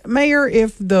yet, Mayor,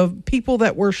 if the people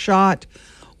that were shot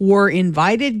were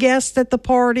invited guests at the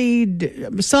party?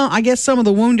 I guess some of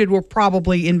the wounded were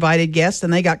probably invited guests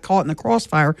and they got caught in the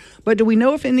crossfire. But do we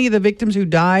know if any of the victims who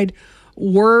died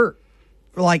were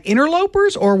like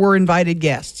interlopers or were invited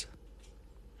guests?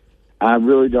 I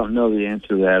really don't know the answer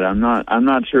to that. I'm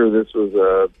not sure this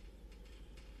was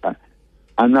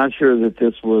I'm not sure that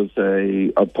this was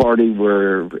a party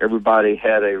where everybody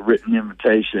had a written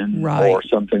invitation or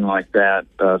something like that.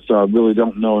 So I really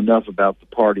don't know enough about the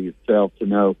party itself to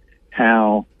know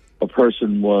how a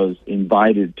person was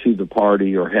invited to the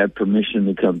party or had permission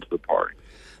to come to the party.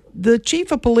 The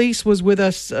chief of police was with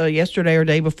us yesterday or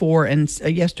day before, and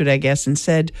yesterday, I guess, and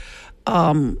said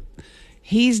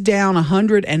he's down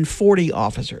 140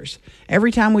 officers.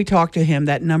 Every time we talk to him,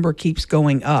 that number keeps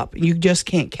going up. You just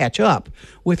can't catch up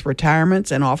with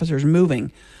retirements and officers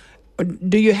moving.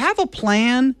 Do you have a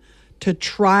plan to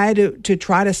try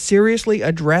to seriously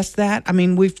address that? I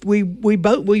mean, we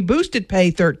boosted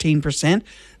pay 13%.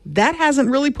 That hasn't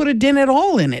really put a dent at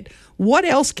all in it. What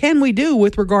else can we do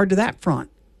with regard to that front?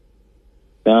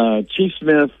 Chief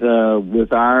Smith,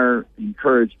 with our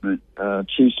encouragement,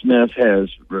 Chief Smith has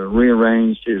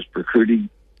rearranged his recruiting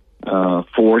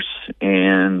force,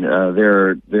 and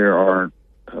there are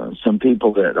some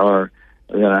people that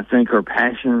I think are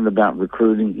passionate about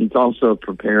recruiting. He's also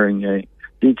preparing a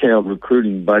detailed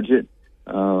recruiting budget.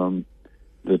 The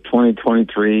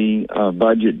 2023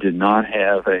 budget did not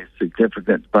have a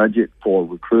significant budget for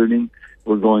recruiting.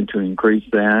 We're going to increase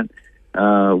that.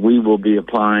 We will be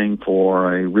applying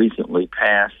for a recently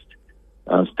passed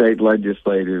state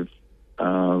legislative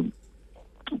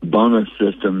bonus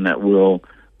system that will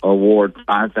award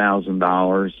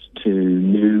 $5,000 to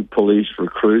new police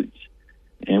recruits,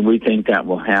 and we think that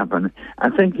will happen. I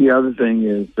think the other thing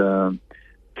is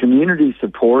community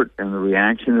support and the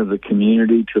reaction of the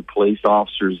community to police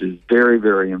officers is very,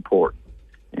 very important.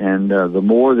 And the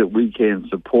more that we can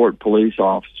support police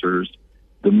officers,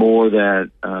 the more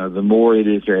it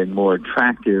is a more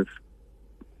attractive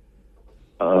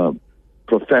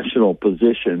professional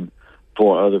position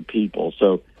for other people.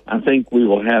 So I think we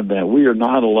will have that. We are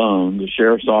not alone. The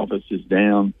sheriff's office is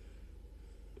down.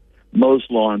 Most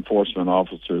law enforcement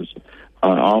offices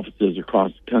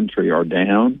across the country are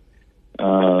down.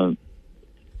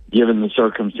 Given the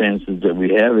circumstances that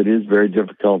we have, it is very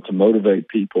difficult to motivate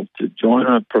people to join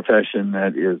a profession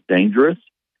that is dangerous.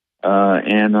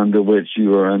 And under which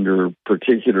you are under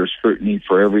particular scrutiny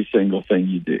for every single thing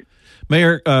you do.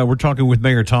 Mayor, we're talking with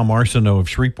Mayor Tom Arsenault of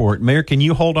Shreveport. Mayor, can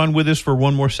you hold on with us for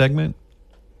one more segment?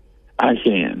 I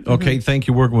can. Okay, thank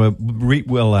you. I'm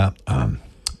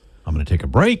going to take a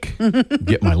break,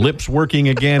 get my lips working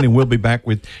again, and we'll be back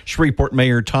with Shreveport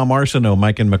Mayor Tom Arsenault,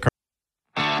 Mike and McCarty.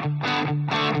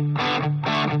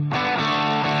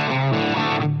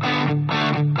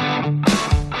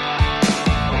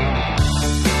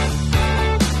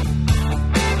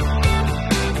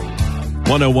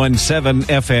 101.7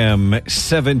 FM,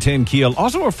 710 KEEL.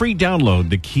 Also a free download,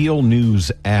 the KEEL News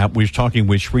app. We're talking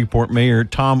with Shreveport Mayor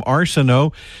Tom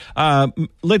Arsenault.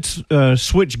 Let's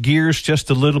switch gears just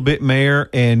a little bit, Mayor,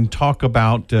 and talk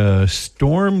about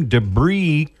storm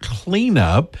debris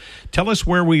cleanup. Tell us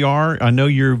where we are. I know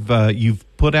you've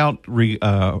put out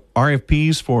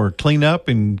RFPs for cleanup,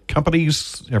 and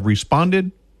companies have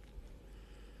responded.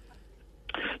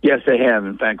 Yes, they have.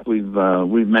 In fact, we've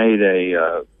made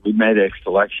a we made a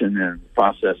selection and in the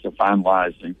process of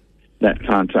finalizing that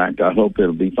contract. I hope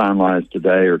it'll be finalized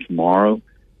today or tomorrow.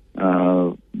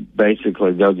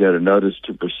 Basically, they'll get a notice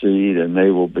to proceed, and they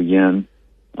will begin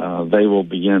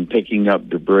picking up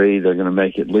debris. They're going to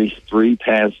make at least 3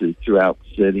 passes throughout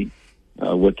the city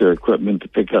with their equipment to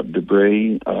pick up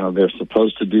debris. They're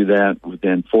supposed to do that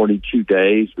within 42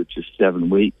 days, which is 6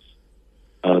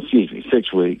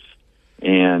 weeks.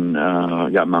 And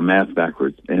I got my math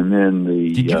backwards. And then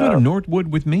Did you go to Northwood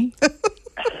with me?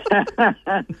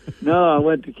 No, I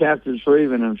went to Captain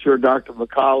Shreveport. I'm sure Dr.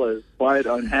 McCall is quite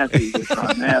unhappy with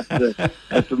my math.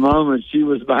 At the moment, she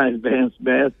was my advanced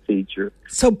math teacher.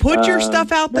 So put your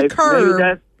stuff out the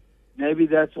curb. Maybe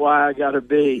that's why I got a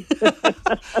B.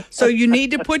 So you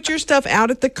need to put your stuff out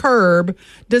at the curb.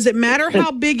 Does it matter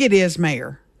how big it is,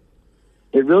 Mayor?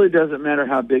 It really doesn't matter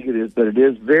how big it is, but it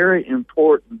is very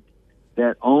important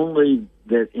that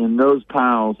in those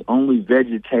piles, only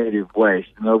vegetative waste.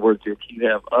 In other words, if you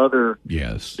have other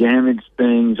damaged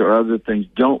things or other things,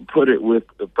 don't put it with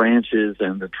the branches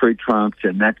and the tree trunks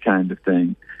and that kind of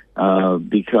thing,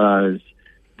 because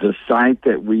the site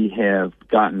that we have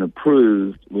gotten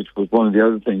approved, which was one of the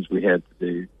other things we had to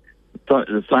do,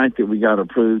 the site that we got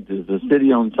approved is a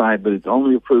city-owned site, but it's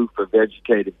only approved for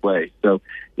vegetative waste. So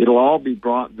it'll all be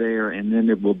brought there, and then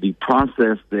it will be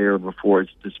processed there before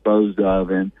it's disposed of.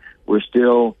 And we're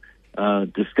still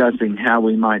discussing how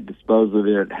we might dispose of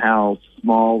it, how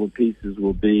small the pieces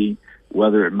will be,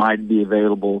 whether it might be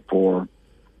available for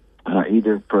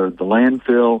either for the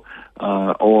landfill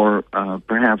or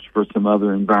perhaps for some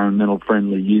other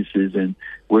environmental-friendly uses. And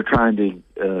we're trying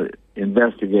to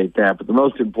investigate that. But the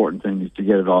most important thing is to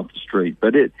get it off the street.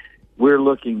 But we're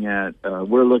looking at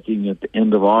the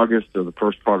end of August or the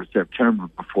first part of September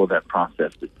before that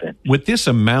process is finished. With this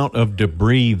amount of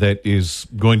debris that is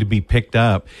going to be picked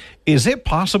up, is it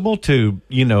possible to,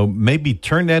 maybe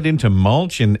turn that into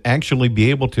mulch and actually be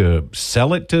able to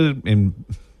sell it and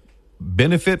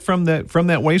benefit from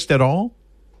that waste at all?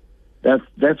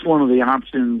 That's one of the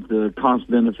options. The cost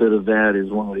benefit of that is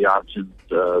one of the options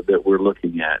that we're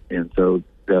looking at, and so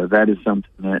that is something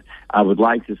that I would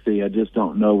like to see. I just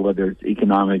don't know whether it's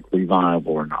economically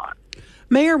viable or not.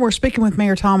 Mayor, we're speaking with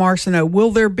Mayor Tom Arsenault.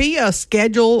 Will there be a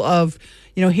schedule of,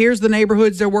 here's the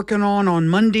neighborhoods they're working on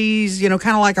Mondays, kind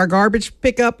of like our garbage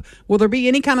pickup? Will there be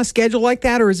any kind of schedule like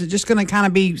that, or is it just going to kind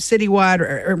of be citywide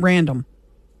or random?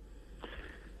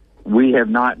 We have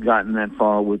not gotten that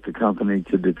far with the company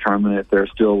to determine it. They're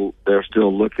still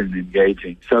looking and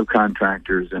engaging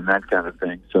subcontractors and that kind of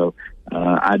thing. So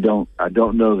I don't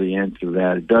know the answer to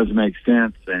that. It does make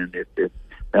sense, and if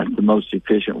that's the most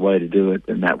efficient way to do it,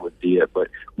 then that would be it. But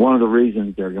one of the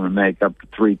reasons they're going to make up to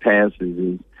 3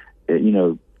 passes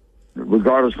is,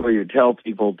 regardless of whether you tell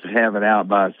people to have it out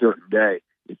by a certain day,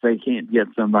 if they can't get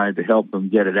somebody to help them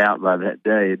get it out by that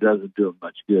day, it doesn't do them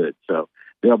much good. So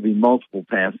there'll be multiple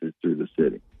passes through the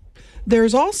city.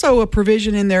 There's also a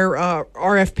provision in their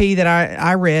RFP that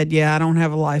I read. Yeah, I don't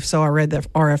have a life, so I read the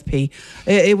RFP.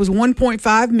 It was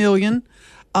 $1.5 million.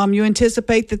 You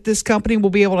anticipate that this company will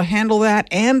be able to handle that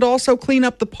and also clean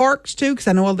up the parks too? Because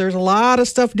I know there's a lot of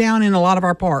stuff down in a lot of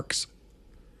our parks.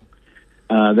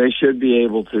 They should be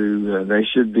able to. They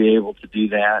should be able to do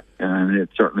that, and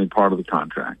it's certainly part of the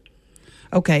contract.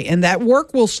 Okay, and that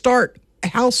work will start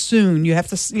how soon? You have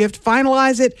to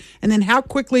finalize it, and then how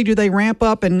quickly do they ramp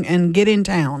up and get in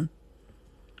town?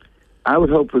 I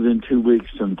would hope within 2 weeks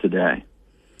from today.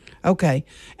 Okay.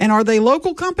 And are they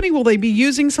local company? Will they be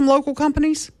using some local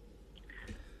companies?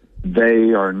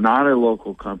 They are not a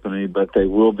local company, but they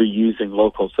will be using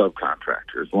local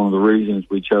subcontractors. One of the reasons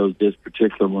we chose this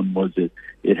particular one was it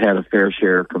had a fair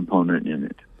share component in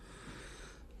it.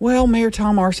 Well, Mayor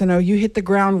Tom Arsenault, you hit the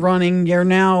ground running. You're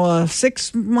now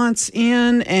 6 months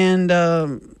in, and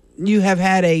you have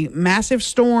had a massive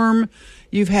storm.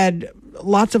 You've had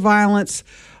lots of violence.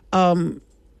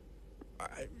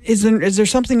 Is there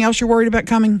something else you're worried about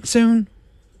coming soon?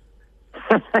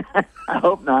 I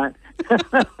hope not.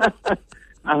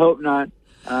 I hope not.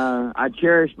 I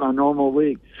cherish my normal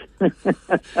weeks.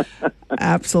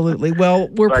 Absolutely. Well,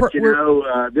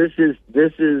 this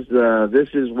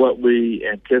is what we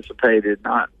anticipated.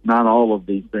 Not all of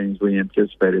these things we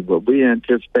anticipated, but we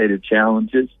anticipated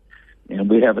challenges, and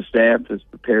we have a staff that's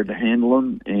prepared to handle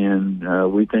them,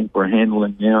 and we think we're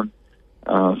handling them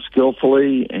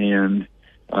skillfully and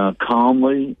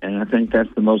calmly. And I think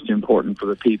that's the most important for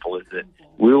the people, is that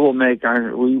we will make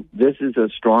this is a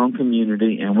strong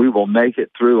community, and we will make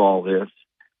it through all this.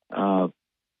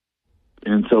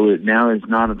 And so now is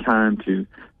not a time to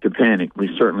panic.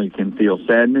 We certainly can feel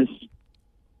sadness,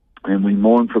 and we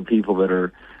mourn for people that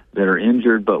are that are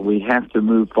injured, but we have to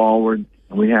move forward,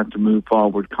 and we have to move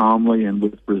forward calmly and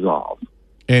with resolve.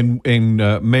 And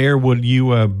Mayor, would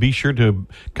you be sure to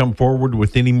come forward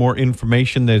with any more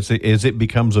information as it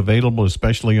becomes available,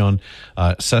 especially on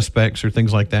suspects or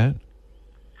things like that?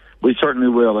 We certainly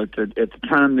will. At the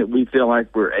time that we feel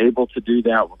like we're able to do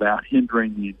that without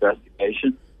hindering the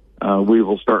investigation, we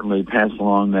will certainly pass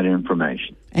along that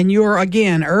information. And you're,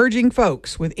 again, urging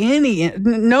folks with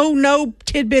no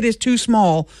tidbit is too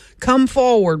small. Come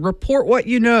forward, report what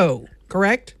you know,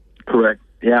 correct? Correct.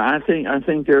 Yeah, I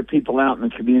think there are people out in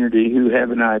the community who have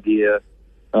an idea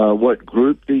what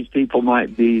group these people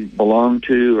might belong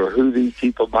to or who these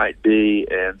people might be,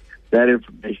 and that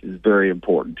information is very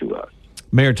important to us.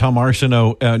 Mayor Tom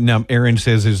Arsenault, now Aaron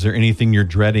says, is there anything you're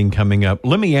dreading coming up?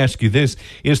 Let me ask you this.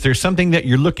 Is there something that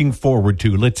you're looking forward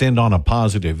to? Let's end on a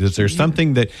positive. Is there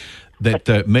something that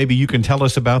maybe you can tell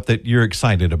us about that you're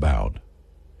excited about?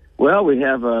 Well, we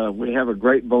have a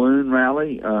great balloon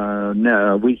rally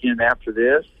a weekend after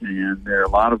this, and there are a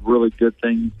lot of really good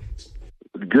things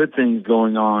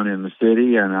going on in the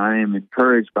city, and I am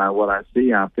encouraged by what I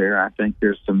see out there. I think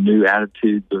there's some new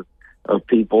attitudes of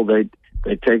people. They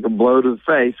take a blow to the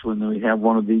face when we have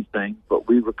one of these things, but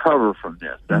we recover from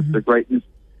this. That's the greatness.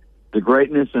 The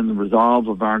greatness and the resolve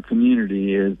of our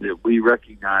community is that we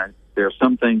recognize there are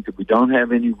some things that we don't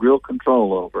have any real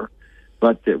control over,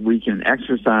 but that we can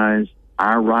exercise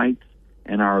our rights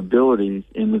and our abilities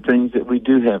in the things that we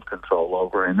do have control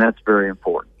over, and that's very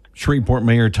important. Shreveport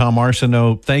Mayor Tom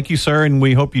Arsenault, thank you, sir, and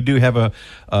we hope you do have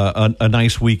a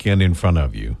nice weekend in front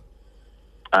of you.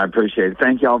 I appreciate it.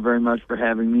 Thank you all very much for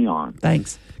having me on.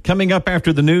 Thanks. Coming up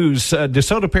after the news,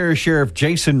 DeSoto Parish Sheriff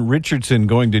Jason Richardson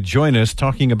going to join us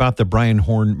talking about the Brian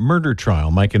Horn murder trial.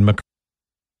 Mike and McCarty.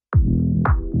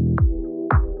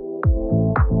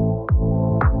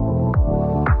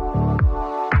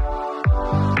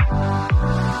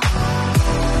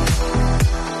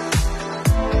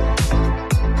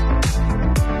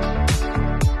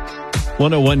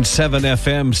 101.7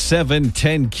 FM,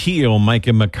 710 KEEL, Mike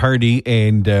and McCarty,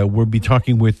 and we'll be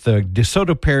talking with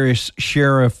DeSoto Parish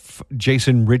Sheriff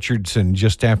Jason Richardson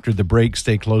just after the break.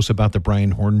 Stay close about the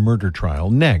Brian Horn murder trial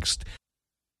next.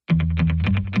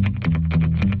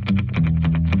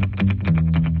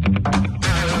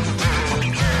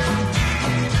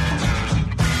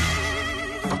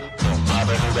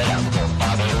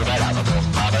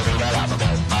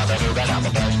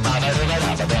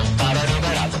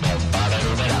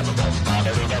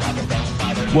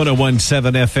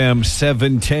 .101.7 FM,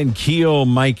 710 KEEL,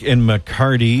 Mike and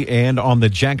McCarty, and on the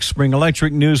Jack Spring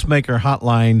Electric Newsmaker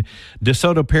Hotline,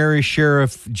 DeSoto Parish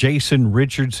Sheriff Jason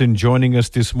Richardson joining us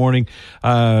this morning.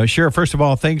 Sheriff, first of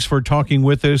all, thanks for talking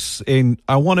with us, and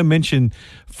I want to mention,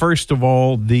 first of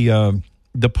all, the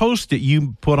post that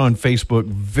you put on Facebook,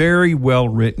 very well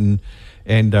written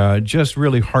and just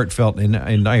really heartfelt,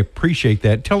 and I appreciate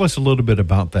that. Tell us a little bit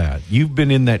about that. You've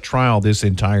been in that trial this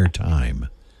entire time.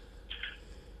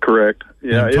 Correct.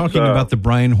 Yeah, I'm talking about the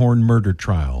Brian Horn murder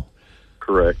trial.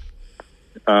 Correct.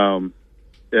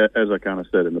 As I kind of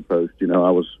said in the post, I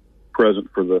was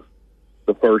present for the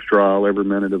first trial, every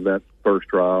minute of that first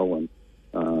trial, and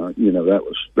that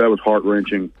was heart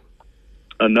wrenching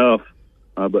enough.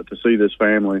 But to see this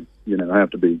family,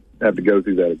 have to go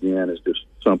through that again is just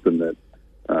something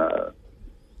that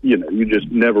you just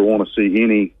never want to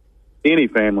see any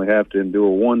family have to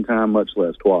endure one time, much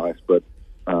less twice. But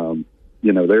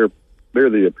they're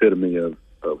the epitome of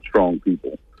strong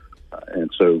people, and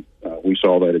so we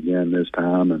saw that again this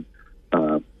time.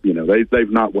 And they've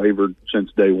not wavered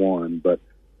since day one. But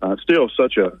still,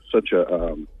 such a.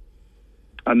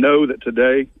 I know that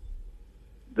today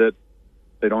that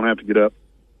they don't have to get up.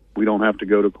 We don't have to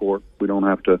go to court. We don't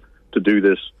have to do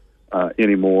this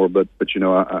anymore. But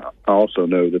I also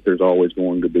know that there's always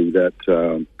going to be that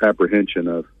apprehension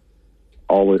of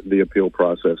all of the appeal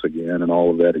process again and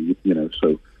all of that,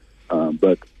 So,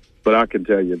 but I can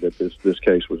tell you that this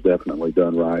case was definitely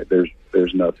done right.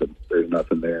 There's nothing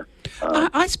there.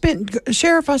 I spent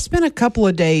a couple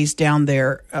of days down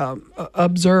there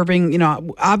observing.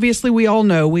 Obviously we all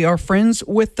know we are friends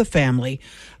with the family.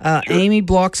 Sure. Amy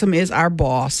Bloxham is our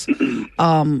boss,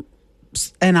 and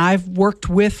I've worked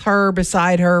with her,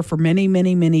 beside her for many,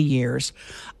 many, many years.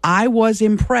 I was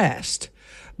impressed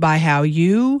by how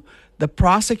you, the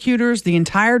prosecutors, the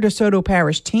entire DeSoto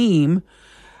Parish team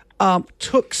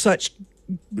took such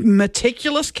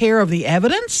meticulous care of the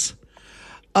evidence,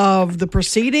 of the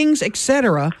proceedings,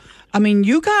 etc. I mean,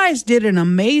 you guys did an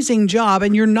amazing job,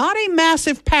 and you're not a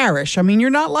massive parish. I mean, you're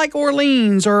not like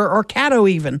Orleans or Caddo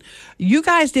even. You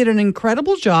guys did an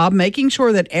incredible job making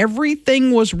sure that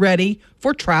everything was ready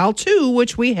for Trial 2,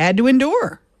 which we had to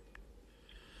endure.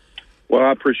 Well,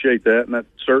 I appreciate that, and that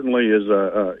certainly is,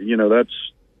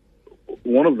 that's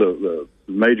one of the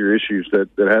major issues that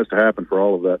has to happen for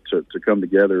all of that to come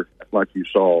together, like you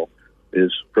saw,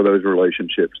 is for those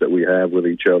relationships that we have with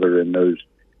each other in those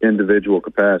individual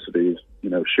capacities,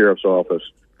 sheriff's office,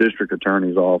 district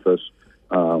attorney's office,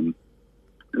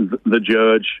 the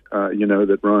judge,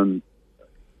 that run.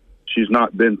 She's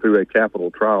not been through a capital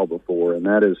trial before, and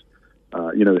that is,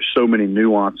 there's so many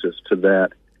nuances to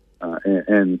that,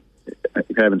 and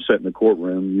having sat in the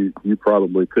courtroom, you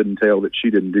probably couldn't tell that she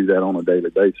didn't do that on a daily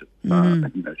basis.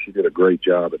 She did a great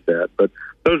job at that. But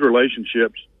those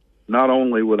relationships, not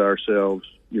only with ourselves,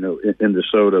 in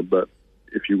DeSoto, but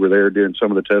if you were there during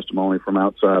some of the testimony from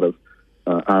outside of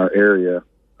our area,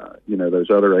 those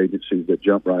other agencies that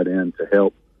jump right in to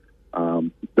help,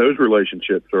 those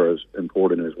relationships are as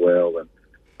important as well.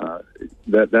 And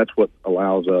that's what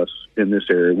allows us in this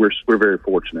area. We're very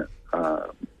fortunate.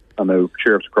 I know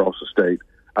sheriffs across the state.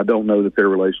 I don't know that their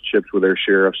relationships with their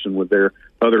sheriffs and with their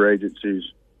other agencies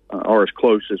are as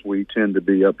close as we tend to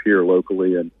be up here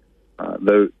locally. And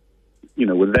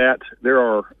with that, there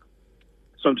are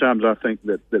sometimes I think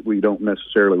that we don't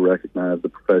necessarily recognize the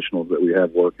professionals that we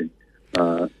have working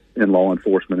in law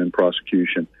enforcement and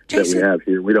prosecution Jason, that we have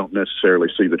here. We don't necessarily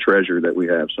see the treasure that we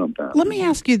have sometimes. Let me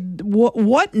ask you,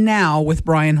 what now with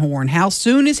Brian Horn? How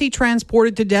soon is he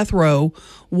transported to death row?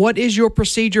 What is your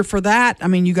procedure for that? I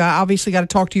mean, you obviously got to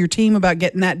talk to your team about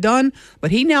getting that done,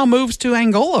 but he now moves to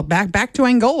Angola, back to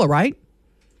Angola, right?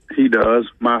 He does.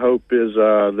 My hope is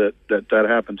that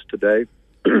happens today.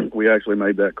 We actually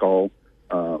made that call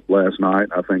last night.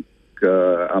 I think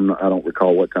I don't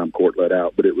recall what time court let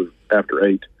out, but it was after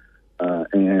 8.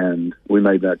 And we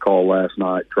made that call last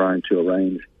night, trying to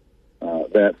arrange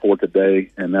that for today.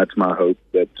 And that's my hope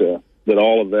that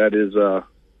all of that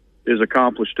is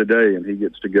accomplished today, and he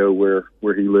gets to go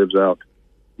where he lives out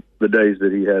the days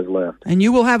that he has left. And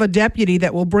you will have a deputy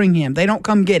that will bring him. They don't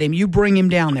come get him. You bring him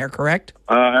down there, correct?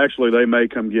 Actually, they may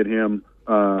come get him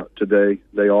today.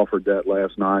 They offered that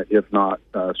last night. If not,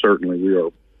 certainly we are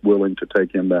willing to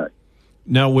take him back.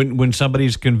 Now, when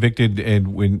somebody's convicted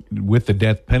and with the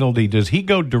death penalty, does he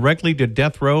go directly to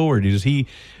death row, or does he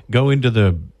go into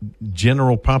the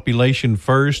general population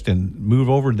first and move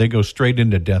over? They go straight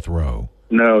into death row.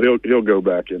 No, he'll go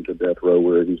back into death row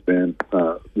where he's been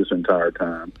this entire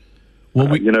time. Well,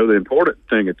 the important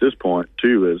thing at this point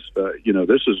too is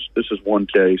this is one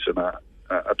case, and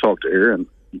I talked to Aaron,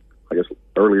 I guess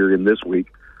earlier in this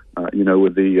week,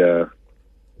 with the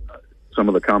some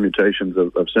of the commutations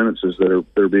of sentences that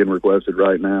are being requested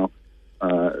right now.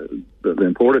 The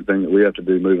important thing that we have to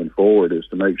do moving forward is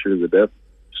to make sure the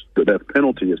death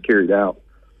penalty is carried out,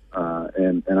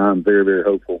 and I'm very, very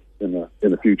hopeful in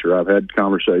the future. I've had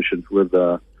conversations with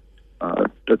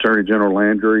Attorney General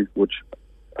Landry, which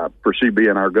I perceive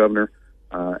being our governor,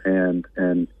 and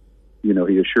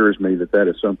he assures me that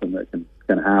is something that can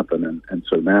happen, and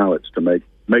so now it's to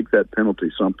make that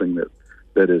penalty something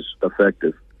that is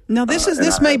effective. Now,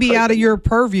 this may be out of your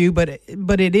purview, but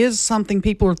it is something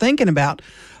people are thinking about.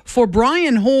 For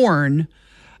Brian Horn,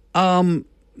 a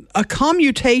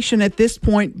commutation at this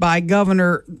point by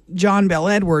Governor John Bell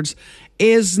Edwards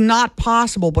is not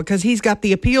possible because he's got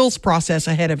the appeals process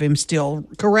ahead of him still,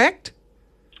 correct?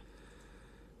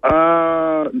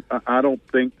 I don't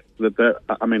think that.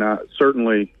 I mean, I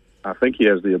think he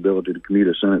has the ability to commute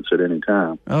a sentence at any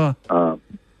time.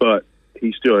 But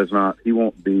he still has not. He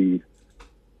won't be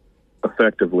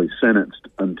effectively sentenced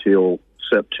until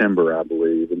September, I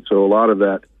believe. And so a lot of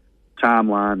that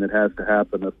timeline that has to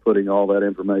happen of putting all that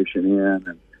information in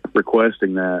and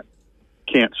requesting that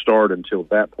can't start until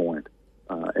that point.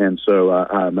 And so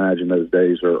I imagine those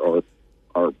days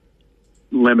are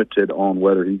limited on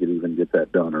whether he could even get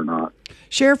that done or not.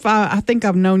 Sheriff, I think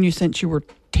I've known you since you were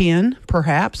 10,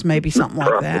 perhaps, maybe something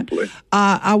like that.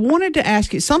 I wanted to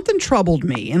ask you, something troubled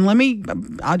me,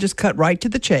 and I'll just cut right to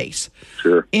the chase.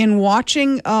 Sure. In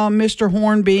watching Mr.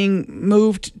 Horn being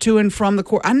moved to and from the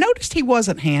court, I noticed he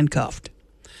wasn't handcuffed.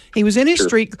 He was in his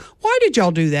street. Why did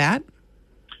y'all do that?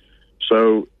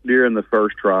 So during the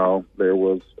first trial, there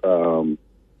was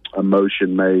a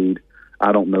motion made.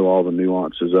 I don't know all the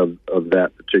nuances of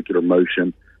that particular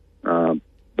motion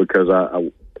because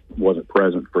I wasn't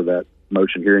present for that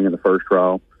motion hearing in the first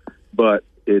trial, but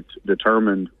it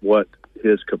determined what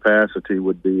his capacity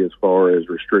would be as far as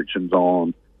restrictions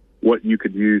on what you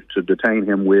could use to detain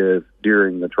him with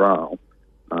during the trial.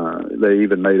 They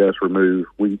even made us remove.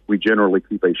 We generally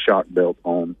keep a shock belt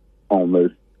on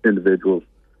those individuals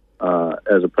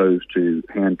as opposed to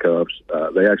handcuffs.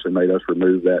 They actually made us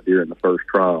remove that during the first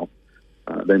trial.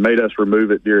 They made us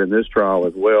remove it during this trial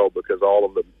as well because all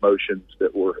of the motions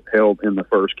that were held in the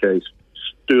first case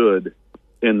stood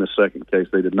in the second case.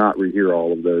 They did not rehear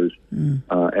all of those.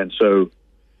 And so,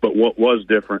 but what was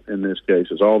different in this case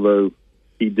is although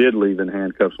he did leave in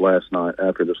handcuffs last night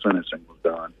after the sentencing was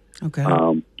done,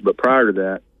 but prior to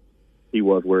that, he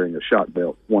was wearing a shock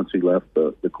belt once he left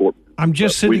the court. I'm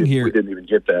just sitting here. We didn't even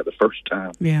get that the first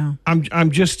time. Yeah.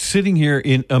 I'm just sitting here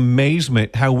in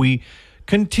amazement how we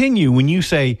continue. When you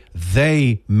say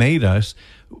they made us,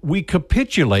 we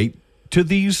capitulate to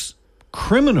these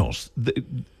criminals.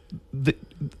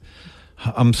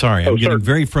 I'm sorry. I'm getting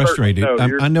very frustrated.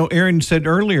 No, I know Aaron said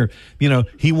earlier,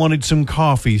 he wanted some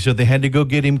coffee, so they had to go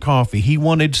get him coffee. He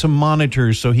wanted some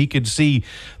monitors so he could see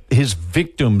his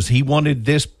victims. He wanted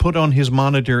this put on his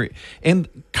monitor, and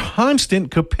constant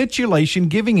capitulation,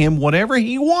 giving him whatever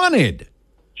he wanted.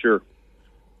 Sure.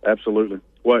 Absolutely.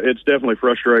 Well, it's definitely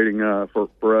frustrating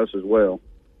for us as well,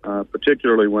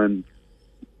 particularly when,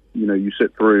 you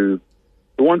sit through.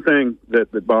 The one thing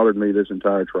that bothered me this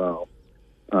entire trial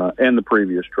and the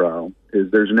previous trial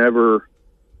is I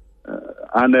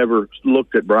never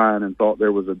looked at Brian and thought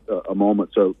there was a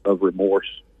moment of remorse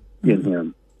in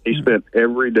him. He spent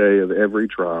every day of every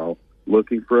trial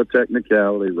looking for a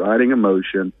technicality, writing a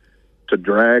motion to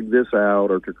drag this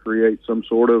out or to create some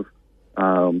sort of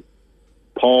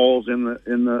pause in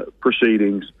the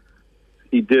proceedings.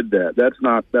 He did that. That's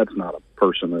not a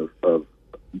person of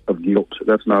guilt.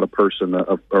 That's not a person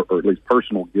or at least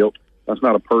personal guilt. That's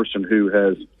not a person who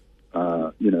has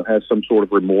has some sort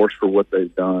of remorse for what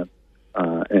they've done.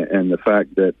 And the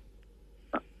fact that,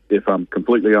 if I'm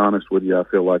completely honest with you, I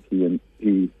feel like he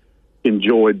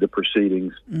enjoyed the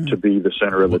proceedings to be the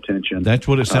center of attention. That's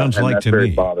what it sounds like that's to very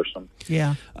me. Bothersome.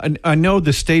 Yeah, I know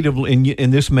the state of, and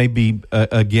this may be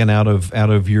again out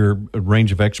of your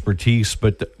range of expertise,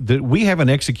 but we haven't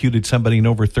executed somebody in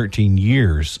over 13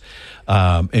 years,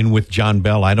 and with John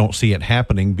Bell, I don't see it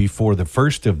happening before the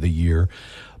first of the year.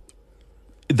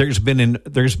 There's been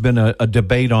a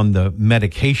debate on the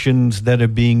medications that are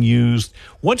being used.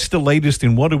 What's the latest,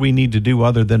 and what do we need to do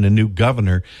other than a new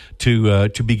governor to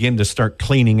begin to start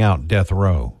cleaning out death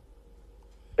row?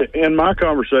 In my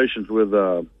conversations with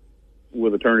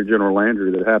Attorney General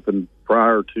Landry that happened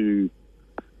prior to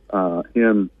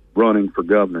him running for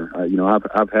governor,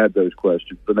 I've had those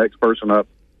questions. The next person up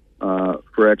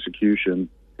for execution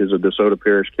is a DeSoto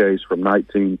Parish case from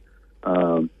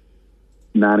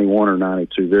 1991 or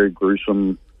 92, very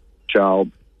gruesome child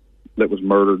that was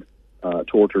murdered,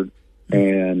 tortured,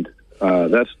 and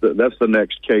that's the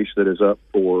next case that is up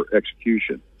for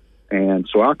execution. And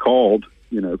so I called,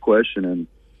 questioning,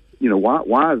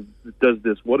 why does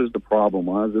this? What is the problem?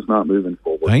 Why is this not moving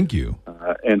forward? Thank you.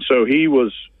 And so he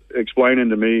was explaining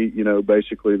to me,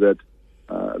 basically that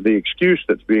the excuse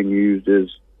that's being used is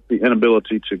the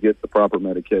inability to get the proper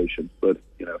medication. But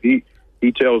he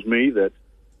tells me that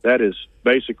is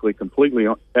basically completely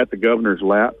at the governor's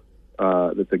lap,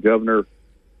 that the governor,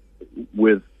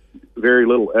 with very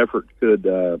little effort, could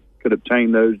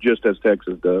obtain those, just as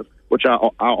Texas does, which I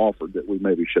offered that we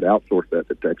maybe should outsource that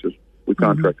to Texas. We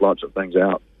contract lots of things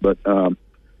out. But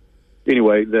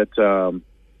anyway, that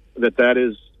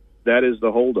is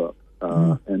the holdup.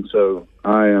 And so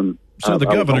I am... So the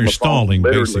governor's stalling,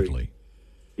 basically.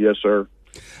 Yes, sir.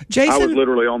 Jason, I was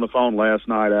literally on the phone last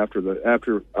night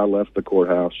after I left the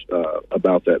courthouse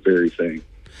about that very thing.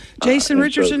 Jason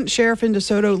Richardson, Sheriff in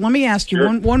DeSoto, let me ask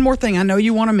you one more thing I know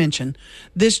you want to mention.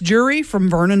 This jury from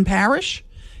Vernon Parish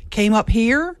came up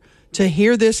here to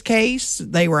hear this case.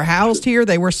 They were housed here.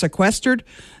 They were sequestered.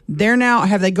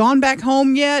 Have they gone back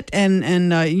home yet?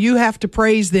 And you have to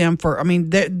praise them for,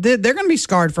 they're going to be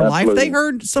scarred for life. They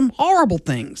heard some horrible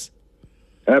things.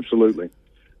 Absolutely.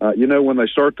 When they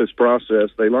start this process,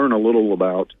 they learn a little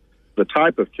about the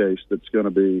type of case that's going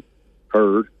to be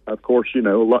heard. Of course,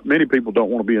 many people don't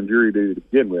want to be in jury duty to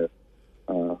begin with,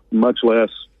 much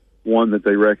less one that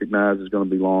they recognize is going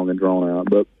to be long and drawn out.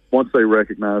 But once they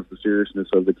recognize the seriousness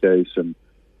of the case and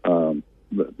the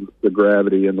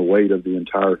gravity and the weight of the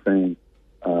entire thing,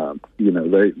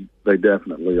 they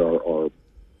definitely are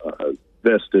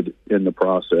vested in the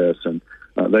process, and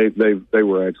they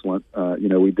were excellent.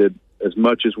 We did as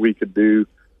much as we could do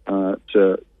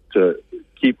to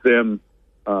keep them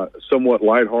somewhat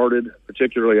lighthearted,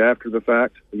 particularly after the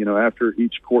fact, after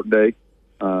each court day,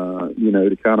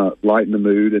 to kind of lighten the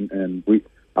mood. And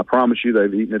I promise you,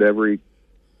 they've eaten at every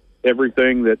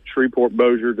everything that Shreveport,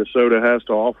 Bossier, DeSoto has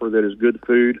to offer that is good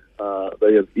food.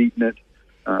 They have eaten it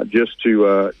just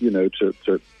to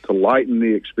lighten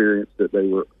the experience that they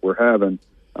were having,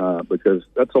 because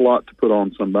that's a lot to put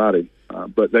on somebody.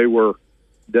 But they were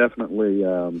definitely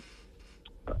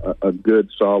a good,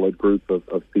 solid group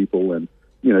of people. And,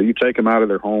 you take them out of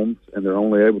their homes and they're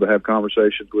only able to have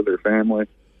conversations with their family.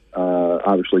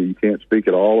 Obviously, you can't speak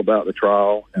at all about the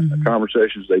trial, and the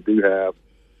conversations they do have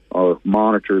are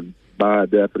monitored by a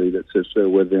deputy that sits there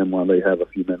with them while they have a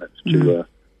few minutes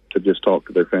to just talk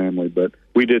to their family. But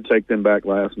we did take them back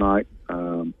last night.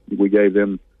 We gave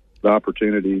them the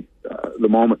opportunity. The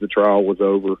moment the trial was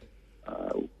over,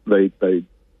 they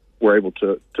were able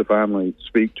to finally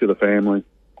speak to the family,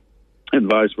 and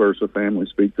vice versa, family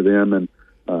speak to them. And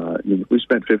we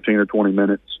spent 15 or 20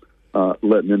 minutes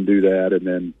letting them do that, and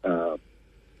then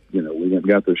we went and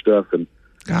got their stuff, and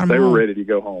they were ready to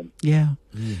go home. Yeah.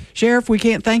 Sheriff, we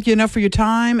can't thank you enough for your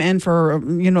time and for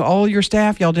all your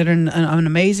staff. Y'all did an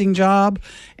amazing job,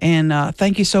 and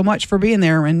thank you so much for being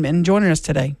there and joining us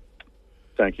today.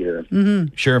 Thank you,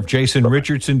 Aaron. Sheriff Jason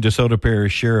Richardson, DeSoto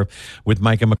Parish Sheriff, with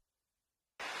Mike and McCarty.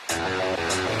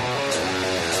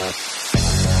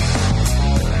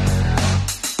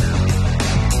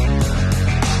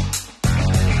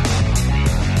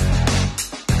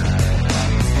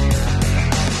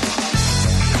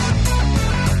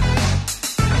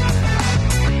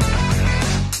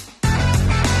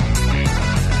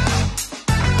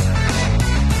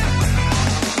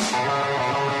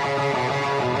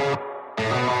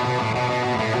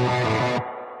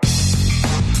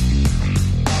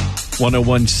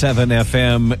 .1017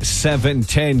 FM,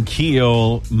 710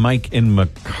 KEEL, Mike and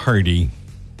McCarty.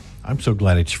 I'm so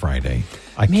glad it's Friday.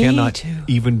 I cannot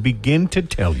even begin to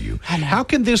tell you. How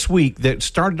can this week that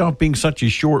started off being such a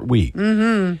short week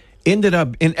ended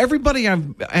up, and everybody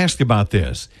I've asked about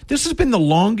this has been the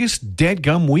longest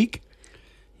deadgum week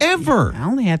ever. I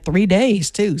only had 3 days,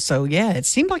 too. So, yeah, it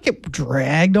seemed like it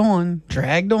dragged on.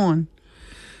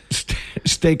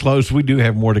 Stay close. We do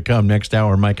have more to come next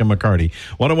hour. Mike and McCarty,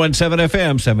 1017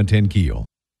 FM, 710 KEEL.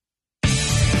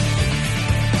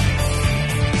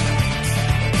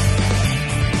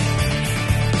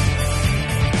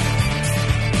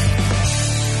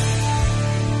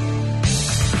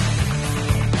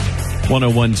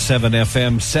 .1017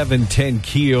 FM, 710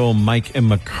 KEEL, Mike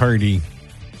and McCarty.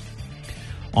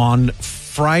 On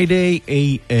Friday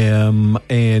AM,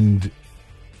 and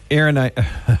Aaron,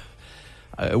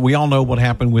 we all know what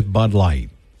happened with Bud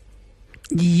Light.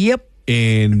 Yep.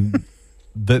 And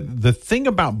the thing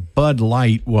about Bud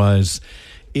Light was,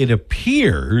 it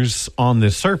appears on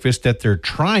the surface that they're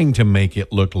trying to make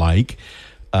it look like,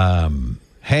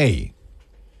 hey,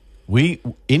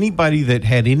 anybody that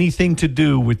had anything to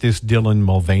do with this Dylan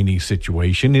Mulvaney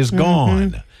situation is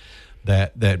gone.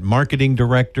 That marketing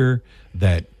director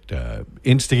that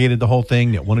instigated the whole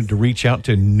thing, that wanted to reach out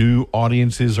to new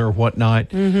audiences or whatnot,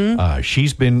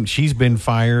 she's been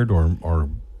fired, or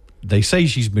they say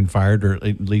she's been fired, or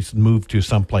at least moved to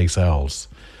someplace else.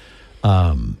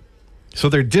 So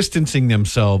they're distancing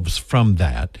themselves from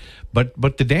that,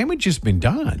 but the damage has been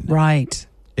done, right?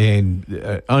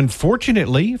 And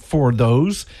unfortunately for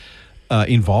those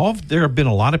involved, there have been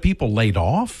a lot of people laid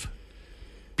off.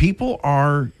 People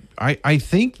are, I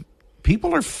think,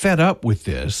 people are fed up with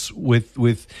this,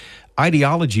 with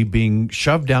ideology being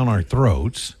shoved down our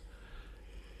throats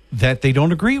that they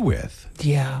don't agree with.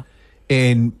 Yeah.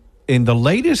 And the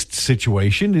latest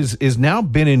situation is now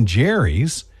Ben &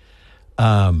 Jerry's.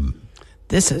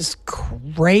 This is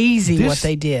crazy what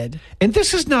they did. And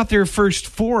this is not their first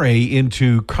foray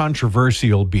into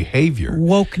controversial behavior.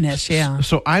 Wokeness, yeah.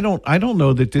 So I don't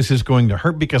know that this is going to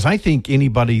hurt, because I think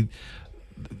anybody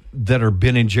that are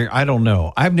Ben & Jerry, I don't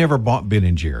know. I've never bought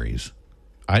Ben & Jerry's.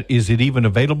 Is it even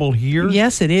available here?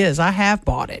 Yes, it is. I have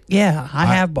bought it. Yeah, I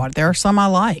have bought it. There are some I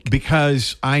like.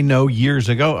 Because I know years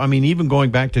ago, I mean, even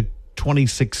going back to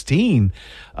 2016,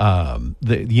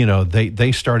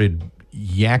 they started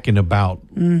yakking about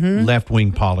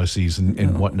left-wing policies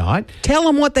and whatnot. Tell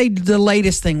them the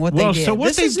latest thing, they did. So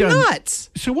this is nuts.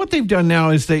 So what they've done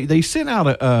now is they sent out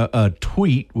a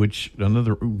tweet, which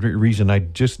another reason I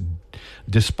just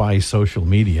despise social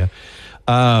media.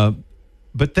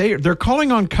 But they're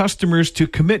calling on customers to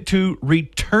commit to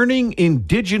returning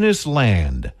indigenous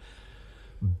land.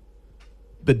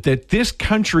 But that this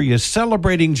country is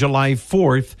celebrating July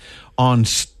 4th on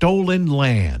stolen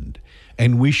land,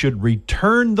 and we should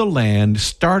return the land,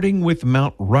 starting with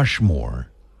Mount Rushmore.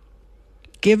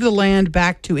 Give the land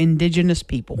back to indigenous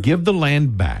people. Give the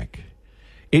land back.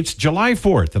 It's July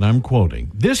 4th, and I'm quoting,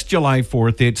 "This July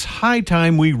 4th, it's high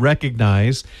time we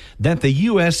recognize that the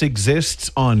U.S.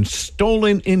 exists on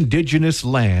stolen indigenous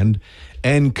land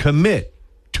and commit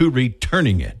to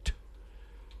returning it,"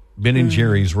 Ben &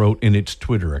 Jerry's wrote in its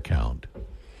Twitter account.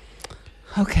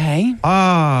 Okay.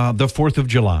 The 4th of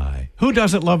July. Who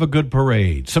doesn't love a good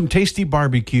parade, some tasty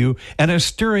barbecue, and a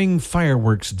stirring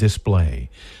fireworks display?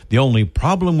 The only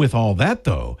problem with all that,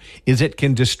 though, is it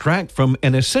can distract from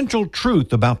an essential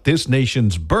truth about this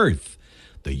nation's birth.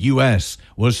 The U.S.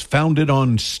 was founded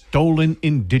on stolen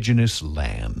indigenous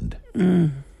land.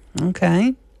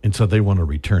 Okay. And so they want to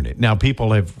return it. Now,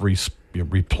 people have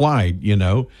replied,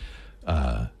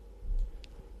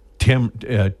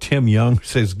 Tim Young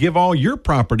says, "Give all your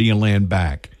property and land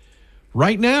back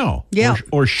right now, Yeah.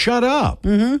 or shut up."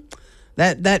 Mm-hmm.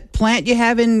 That plant you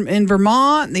have in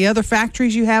Vermont, the other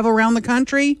factories you have around the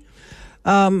country,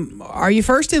 are you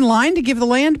first in line to give the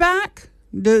land back?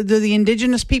 Do the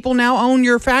indigenous people now own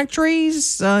your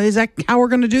factories? Is that how we're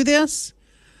going to do this?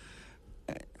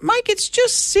 Mike, it's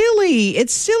just silly.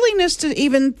 It's silliness to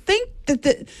even think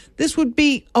that this would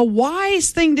be a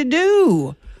wise thing to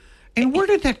do. And where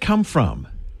did that come from?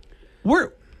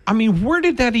 Where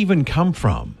did that even come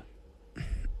from?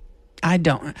 I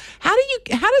don't. How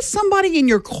does somebody in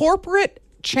your corporate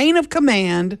chain of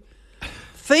command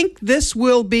think this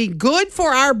will be good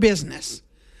for our business?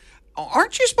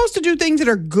 Aren't you supposed to do things that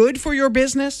are good for your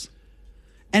business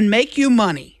and make you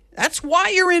money? That's why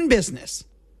you're in business.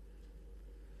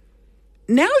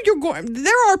 Now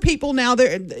there are people now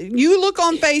there. You look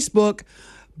on Facebook,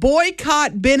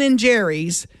 boycott Ben &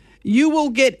 Jerry's. You will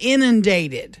get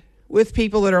inundated with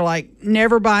people that are like,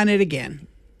 never buying it again.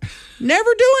 Never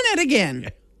doing it again.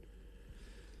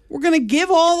 We're going to give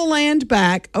all the land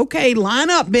back. Okay, line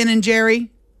up, Ben &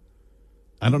 Jerry.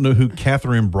 I don't know who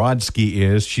Catherine Brodsky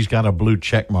is. She's got a blue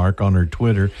check mark on her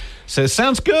Twitter. Says,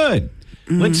 "Sounds good.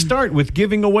 Let's start with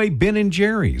giving away Ben &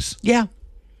 Jerry's." Yeah.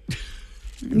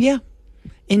 Yeah.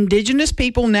 Indigenous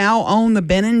people now own the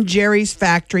Ben & Jerry's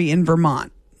factory in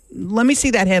Vermont. Let me see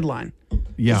that headline.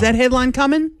 Yeah. Is that headline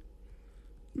coming?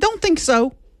 Don't think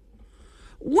so.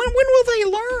 When will they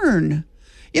learn?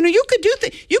 You could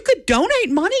you could donate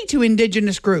money to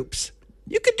indigenous groups.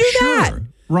 You could do that.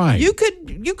 Right. You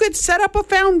could set up a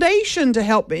foundation to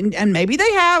help, and maybe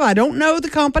they have. I don't know the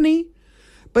company,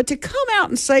 but to come out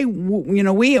and say,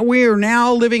 we are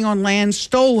now living on land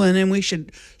stolen, and we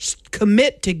should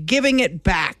commit to giving it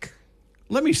back.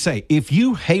 Let me say, if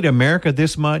you hate America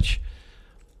this much,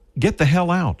 get the hell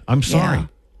out. I'm sorry. Yeah.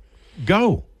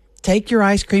 Go. Take your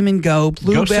ice cream and go.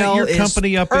 Bluebell is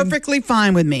perfectly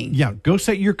fine with me. Yeah, go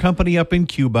set your company up in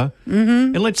Cuba,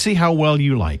 and let's see how well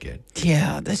you like it.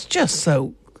 Yeah, that's just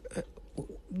so...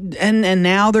 And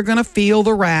now they're going to feel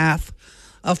the wrath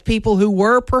of people who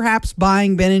were perhaps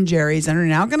buying Ben & Jerry's and are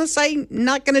now going to say,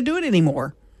 not going to do it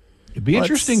anymore. It'd be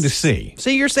interesting to see.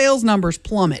 See your sales numbers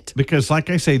plummet. Because, like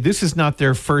I say, this is not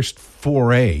their first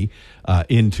foray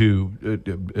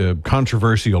into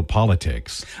controversial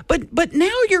politics. But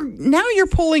now you're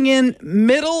pulling in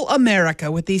Middle America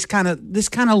with this kind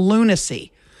of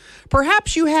lunacy.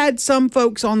 Perhaps you had some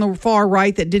folks on the far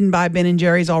right that didn't buy Ben &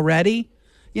 Jerry's already,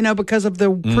 because of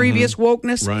the previous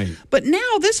wokeness. Right. But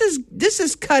now this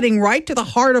is cutting right to the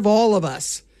heart of all of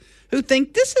us who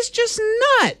think this is just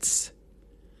nuts.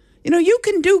 You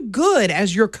can do good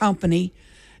as your company,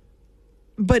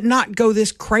 but not go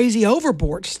this crazy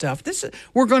overboard stuff.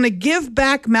 We're going to give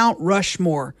back Mount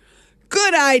Rushmore.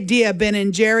 Good idea,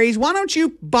 Ben & Jerry's. Why don't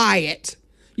you buy it?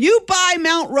 You buy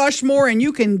Mount Rushmore and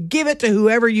you can give it to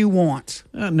whoever you want.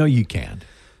 No, you can't.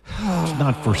 It's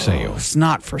not for sale. It's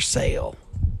not for sale.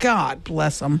 God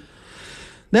bless them.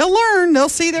 They'll learn. They'll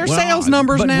see their sales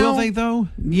numbers now. Will they, though?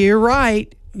 You're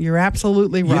right. You're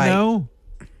absolutely right.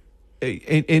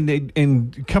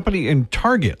 And company and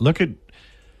Target, look at,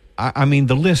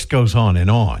 the list goes on and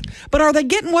on. But are they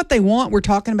getting what they want? We're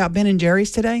talking about Ben &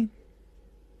 Jerry's today.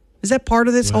 Is that part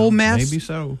of this whole mess? Maybe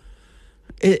so.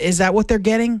 Is that what they're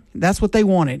getting? That's what they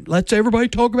wanted. Let's everybody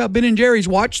talk about Ben & Jerry's.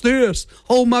 Watch this.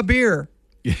 Hold my beer.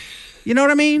 You know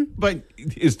what I mean? But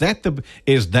is that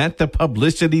the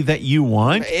publicity that you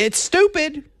want? It's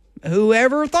stupid.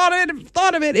 Whoever thought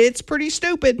of it, it's pretty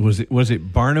stupid. Was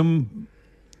it Barnum?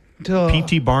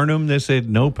 P.T. Barnum that said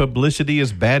no publicity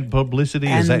is bad publicity?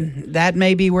 And that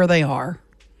may be where they are.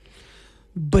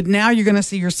 But now you're going to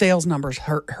see your sales numbers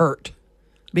hurt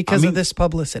because of this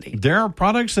publicity. There are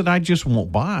products that I just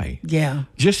won't buy. Yeah.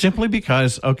 Just simply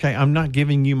because, I'm not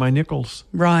giving you my nickels.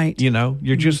 Right.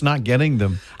 You're just not getting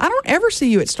them. I don't ever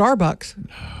see you at Starbucks.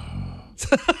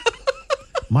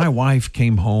 My wife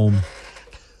came home.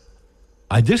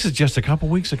 This is just a couple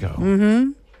weeks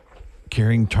ago.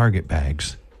 carrying Target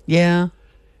bags. Yeah.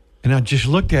 And I just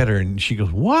looked at her, and she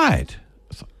goes, "What?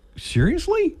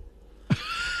 Seriously?"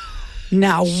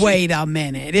 Now, wait a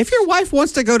minute. If your wife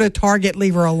wants to go to Target,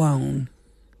 leave her alone.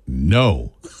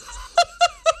 No.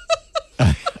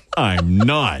 I'm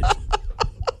not.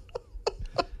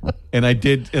 And I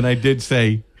did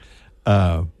say,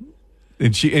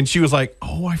 and she was like,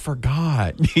 "Oh, I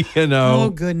forgot." Oh,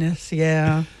 goodness,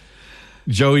 yeah.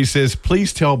 Joey says,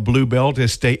 "Please tell Bluebell to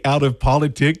stay out of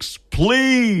politics,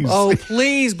 please." Oh,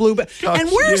 please, Bluebell. And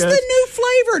where's the new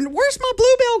flavor? Where's my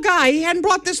Bluebell guy? He hadn't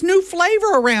brought this new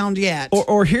flavor around yet.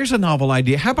 Or here's a novel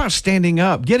idea. How about standing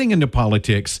up, getting into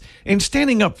politics, and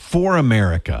standing up for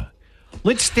America?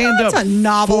 Let's stand up a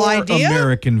novel for idea.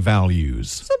 American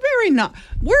values. It's a very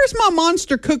Where's my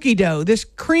monster cookie dough? This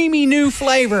creamy new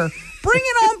flavor. Bring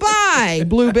it on by,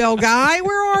 Bluebell guy.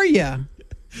 Where are you?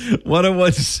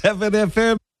 101.7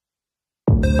 FM.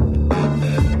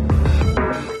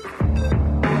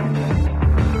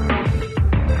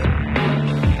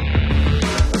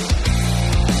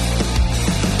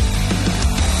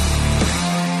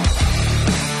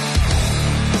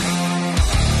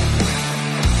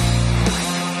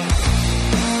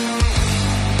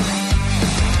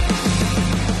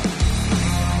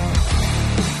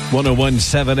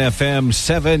 .101.7 FM,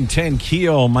 710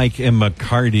 KEEL, Mike and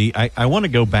McCarty. I want to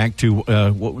go back to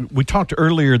what we talked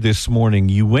earlier this morning.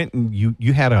 You went and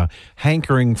you had a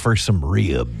hankering for some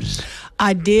ribs.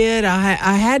 I did.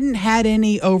 I hadn't had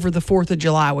any over the 4th of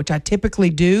July, which I typically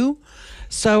do.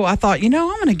 So I thought, I'm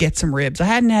going to get some ribs. I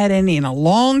hadn't had any in a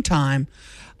long time.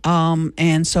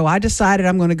 And so I decided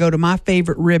I'm going to go to my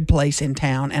favorite rib place in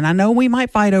town. And I know we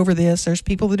might fight over this. There's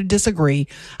people that disagree.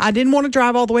 I didn't want to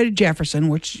drive all the way to Jefferson,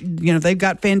 which, they've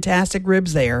got fantastic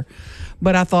ribs there.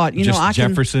 But I thought, just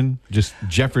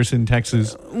Jefferson,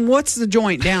 Texas. What's the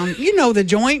joint down? You know the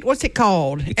joint. What's it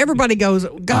called? Everybody goes,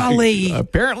 golly.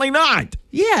 Apparently not.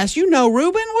 Yes,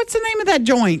 Reuben. What's the name of that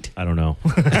joint? I don't know.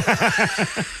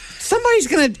 Somebody's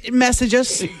going to message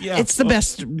us. Yeah. It's the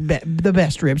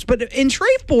best ribs. But in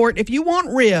Shreveport, if you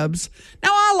want ribs, now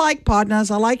I like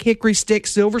Podnas, I like Hickory Stick,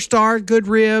 Silver Star, good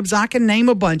ribs. I can name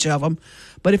a bunch of them.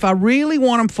 But if I really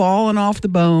want them falling off the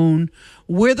bone,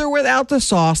 with or without the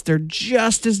sauce, they're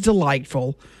just as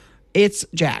delightful. It's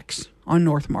Jack's on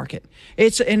North Market.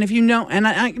 And if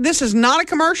this is not a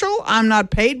commercial. I'm not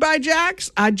paid by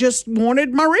Jack's. I just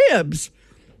wanted my ribs.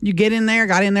 You got in there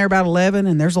about 11,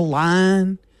 and there's a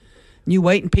line. You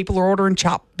wait, and people are ordering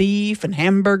chopped beef and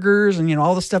hamburgers and,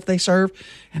 all the stuff they serve.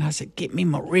 And I said, get me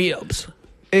my ribs.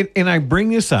 And I bring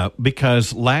this up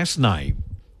because last night,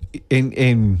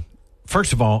 and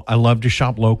first of all, I love to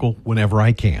shop local whenever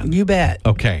I can. You bet.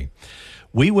 Okay.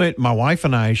 We went, my wife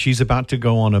and I, she's about to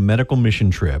go on a medical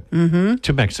mission trip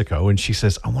to Mexico. And she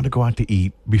says, I want to go out to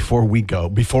eat before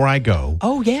I go.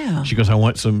 Oh, yeah. She goes, I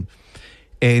want some.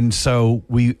 And so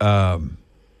we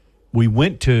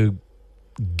went to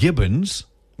Gibbons,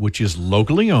 which is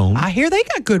locally owned. I hear they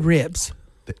got good ribs.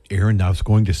 Aaron, I was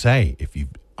going to say,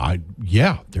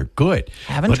 they're good.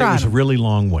 Haven't tried it was them. a really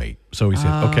long wait. So we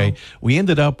said, okay. We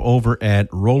ended up over at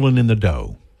Rollin' in the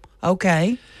Dough.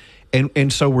 Okay.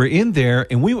 And so we're in there,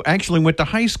 and we actually went to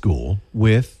high school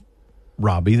with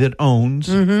Robbie that owns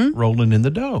Rollin' in the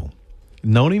Dough.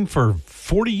 Known him for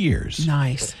 40 years.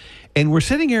 Nice. And we're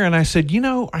sitting here, and I said,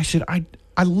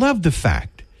 I love the fact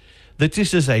that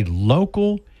this is a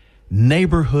local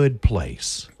neighborhood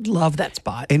place. Love that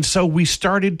spot. And so we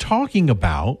started talking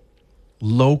about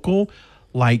local,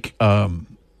 and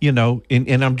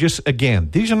I'm just, again,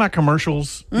 these are not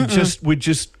commercials.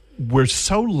 We're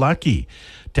so lucky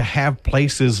to have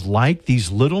places like these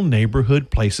little neighborhood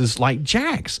places like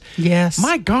Jack's. Yes.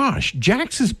 My gosh,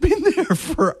 Jack's has been there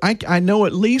for, I know,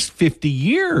 at least 50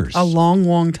 years. A long,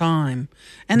 long time.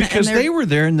 Because they were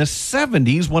there in the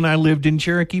 70s when I lived in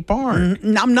Cherokee Park.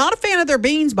 I'm not a fan of their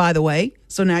beans, by the way.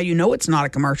 So now it's not a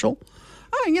commercial.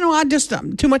 I just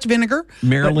too much vinegar.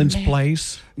 Maryland's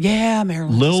Place. Yeah,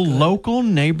 Maryland's little local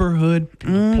neighborhood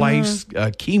place,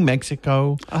 Key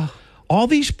Mexico. All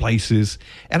these places.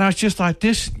 And I was just like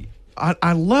this.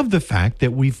 I love the fact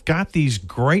that we've got these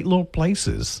great little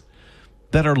places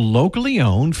that are locally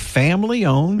owned, family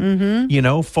owned,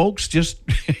 folks just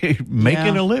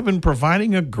making a living,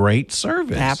 providing a great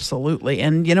service. Absolutely.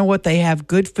 And you know what? They have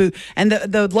good food. And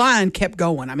the line kept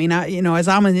going. I mean, as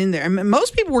I'm in there,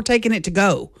 most people were taking it to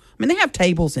go. I mean, they have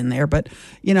tables in there, but,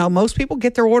 most people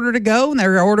get their order to go, and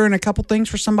they're ordering a couple things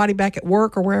for somebody back at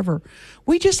work or wherever.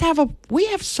 We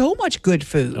have so much good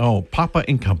food. Oh, Papa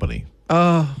and Company.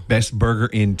 Best burger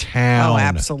in town. Oh,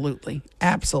 absolutely.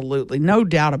 Absolutely. No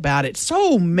doubt about it.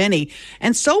 So many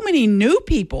new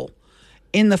people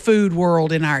in the food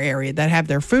world in our area that have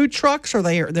their food trucks or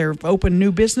they're open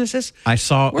new businesses. I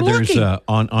saw We're there's lucky.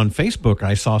 on Facebook.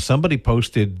 I saw somebody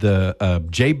posted the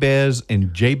Jabez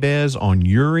and Jabez on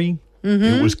Uri.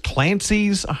 It was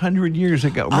Clancy's 100 years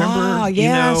ago. Remember? Ah,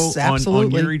 yes,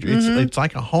 absolutely. On Uri, it's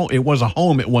like a home. It was a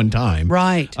home at one time,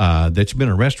 Right. That's been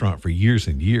a restaurant for years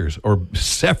and years, or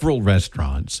several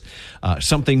restaurants.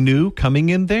 Something new coming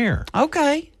in there,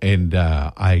 Okay. and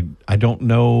I don't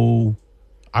know.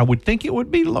 I would think it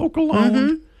would be local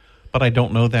owned, but I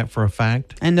don't know that for a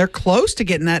fact. And they're close to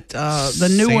getting that the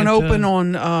new one Santa. open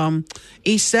on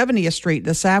East 70th Street,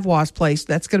 the Savoy's place.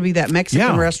 That's going to be that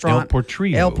Mexican restaurant. El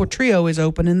Portillo. El Portillo is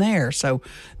opening there, so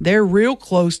they're real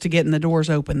close to getting the doors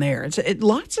open there.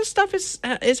 Lots of stuff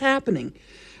is happening.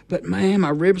 But man,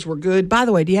 my ribs were good. By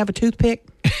the way, do you have a toothpick?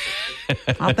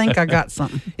 I think I got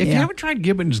something. If you haven't tried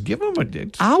Gibbons, give them a.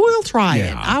 I will try it.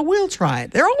 Yeah. I will try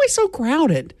it. They're always so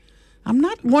crowded. I'm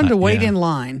not one to wait yeah. in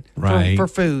line Right. for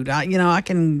food. I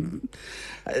can.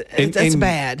 That's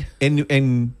bad.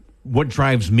 And what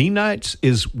drives me nuts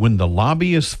is when the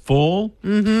lobby is full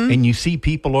and you see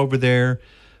people over there,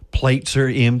 plates are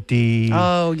empty.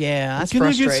 Oh yeah, that's Can I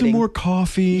frustrating. get some more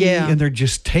coffee? Yeah. And they're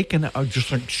just taking it,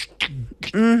 just like.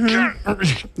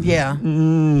 Yeah.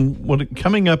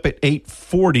 Coming up at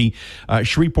 8:40,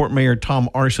 Shreveport Mayor Tom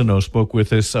Arsenault spoke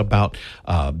with us about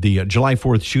the July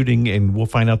 4th shooting, and we'll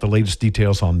find out the latest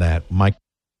details on that. Mike.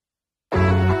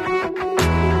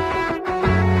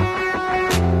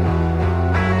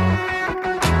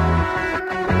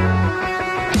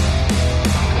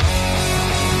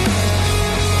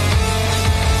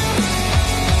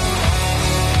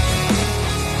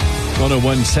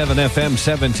 101.7 FM,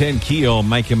 710 KEEL,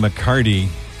 Mike and McCarty,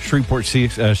 Shreveport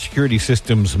Security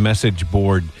Systems message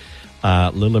board.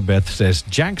 Lilibeth says,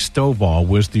 Jack Stovall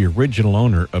was the original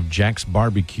owner of Jack's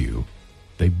Barbecue.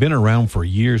 They've been around for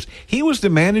years. He was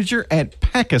the manager at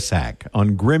Packasack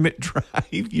on Grimmett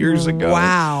Drive years ago.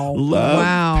 Wow. Love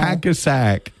Wow.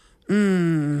 Packasack.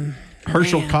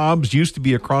 Herschel Cobbs used to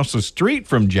be across the street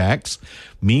from Jack's.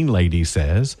 Mean Lady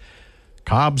says,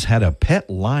 Cobbs had a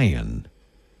pet lion.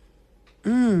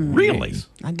 Really?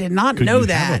 I did not Could know you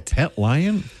that. have a pet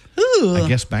lion? Ooh. I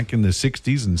guess back in the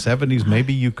 60s and 70s,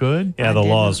 maybe you could. Yeah, the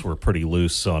laws were pretty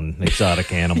loose on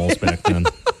exotic animals back then.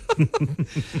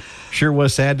 Sure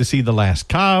was sad to see the last.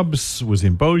 Cobbs was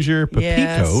in Bossier. Pepito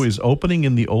Yes. is opening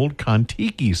in the old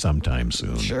Contiki sometime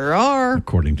soon, Sure are.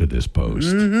 according to this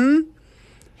post.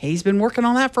 He's been working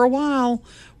on that for a while.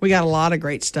 We got a lot of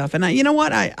great stuff. And you know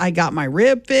what? I got my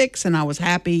rib fix and I was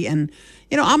happy. And,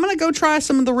 I'm going to go try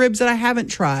some of the ribs that I haven't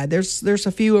tried. There's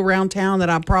a few around town that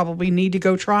I probably need to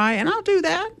go try, and I'll do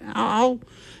that.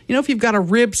 If you've got a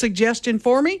rib suggestion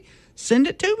for me, send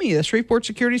it to me, the Shreveport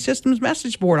Security Systems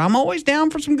message board. I'm always down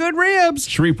for some good ribs.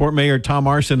 Shreveport Mayor Tom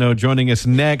Arsenault joining us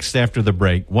next after the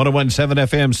break. 101.7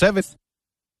 FM 7.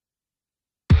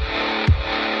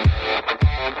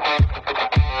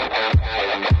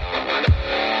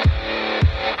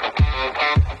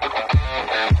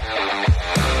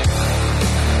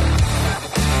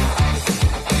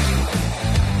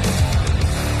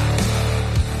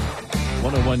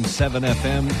 .7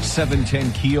 FM,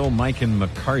 710 KEEL, Mike and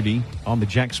McCarty on the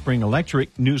Jack Spring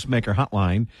Electric Newsmaker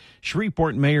Hotline.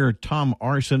 Shreveport Mayor Tom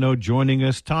Arsenault joining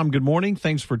us. Tom, good morning.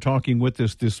 Thanks for talking with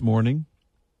us this morning.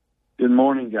 Good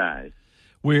morning, guys.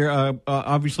 We're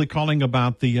obviously calling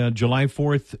about the July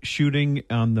 4th shooting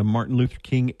on the Martin Luther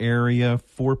King area.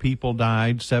 4 people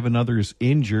died, 7 others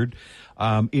injured.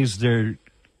 Is there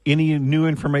any new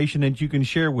information that you can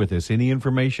share with us? Any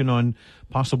information on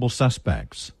possible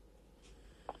suspects?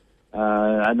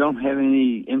 I don't have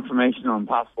any information on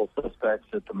possible suspects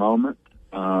at the moment.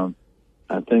 I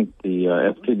think the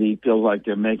FTD feels like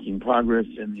they're making progress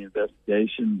in the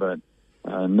investigation, but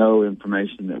no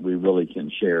information that we really can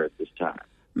share at this time.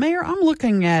 Mayor, I'm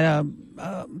looking at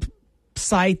a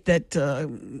site that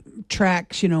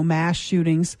tracks, mass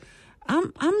shootings.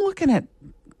 I'm looking at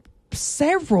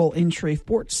several in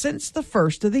Shreveport since the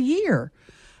first of the year.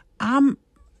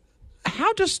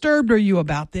 How disturbed are you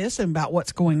about this and about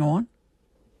what's going on?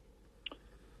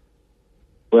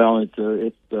 Well,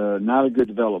 it's not a good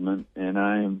development, and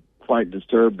I am quite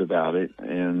disturbed about it.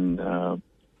 And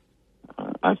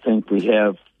I think we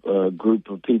have a group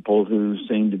of people who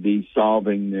seem to be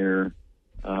solving their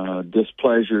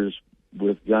displeasures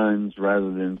with guns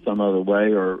rather than some other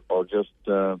way, or just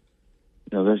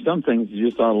there's some things you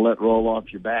just ought to let roll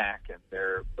off your back. And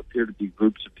there appear to be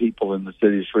groups of people in the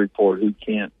city of Shreveport who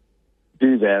can't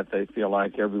do that. They feel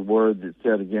like every word that's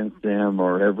said against them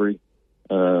or every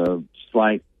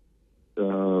slight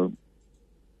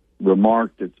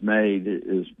remark that's made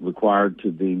is required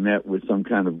to be met with some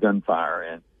kind of gunfire,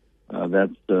 and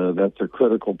that's a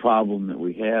critical problem that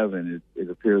we have, and it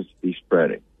appears to be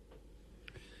spreading.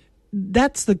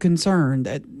 That's the concern.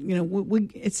 That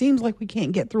it seems like we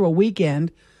can't get through a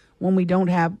weekend when we don't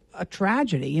have a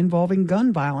tragedy involving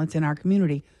gun violence in our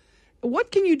community.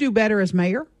 What can you do better as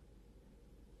mayor?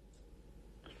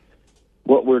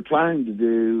 What we're trying to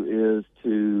do is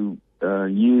to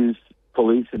use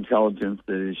police intelligence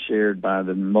that is shared by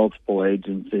the multiple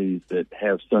agencies that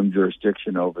have some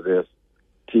jurisdiction over this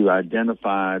to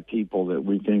identify people that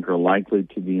we think are likely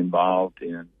to be involved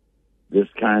in this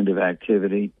kind of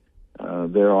activity.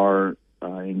 There are,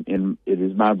 and it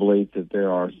is my belief that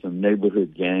there are some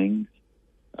neighborhood gangs,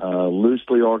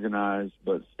 loosely organized,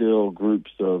 but still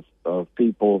groups of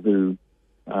people who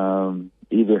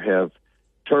either have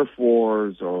turf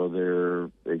wars or they're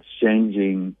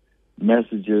exchanging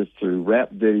messages through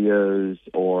rap videos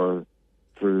or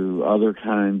through other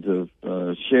kinds of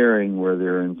sharing where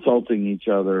they're insulting each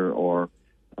other or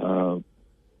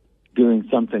doing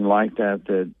something like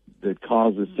that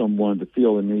causes someone to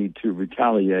feel a need to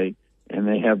retaliate, and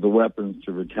they have the weapons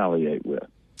to retaliate with.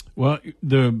 Well,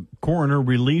 the coroner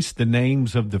released the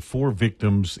names of the 4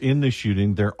 victims in the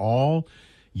shooting. They're all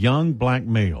young black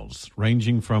males,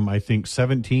 ranging from, I think,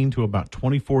 17 to about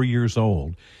 24 years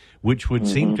old, which would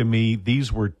seem to me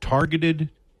these were targeted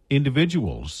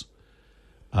individuals.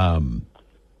 And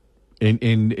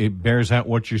it bears out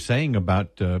what you're saying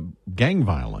about gang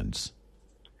violence.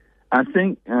 I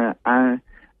think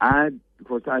of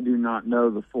course, I do not know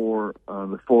the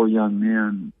four young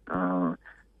men.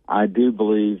 I do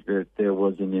believe that there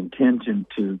was an intention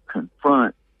to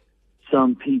confront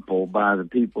some people by the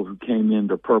people who came in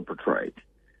to perpetrate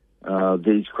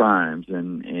these crimes,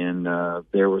 and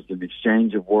there was an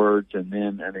exchange of words and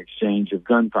then an exchange of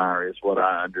gunfire, is what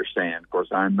I understand. Of course,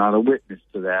 I'm not a witness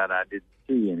to that. I didn't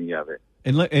see any of it.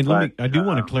 I do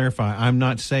want to clarify. I'm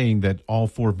not saying that all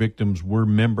 4 victims were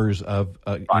members of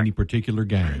any particular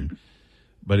gang,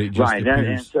 but it just appears.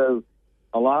 And so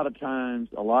a lot of times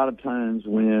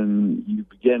when you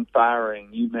begin firing,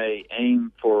 you may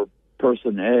aim for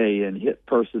person A and hit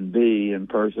person B, and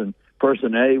person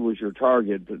A was your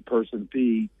target, but person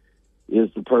B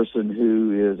is the person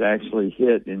who is actually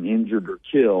hit and injured or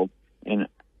killed. And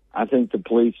I think the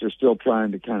police are still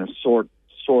trying to kind of sort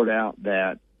out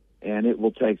that, and it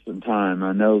will take some time.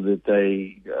 I know that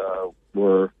they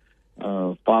were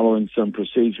following some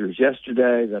procedures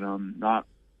yesterday that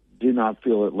do not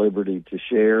feel at liberty to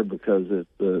share because it's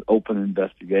an open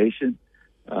investigation.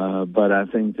 But I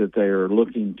think that they are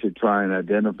looking to try and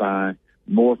identify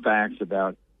more facts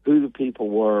about who the people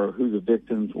were, who the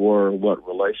victims were, what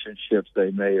relationships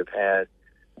they may have had,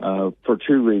 for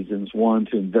 2 reasons. 1,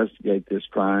 to investigate this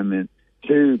crime, and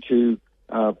 2, to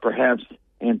perhaps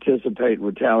anticipate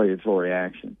retaliatory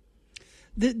action.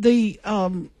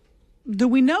 Do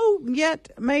we know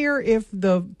yet, Mayor, if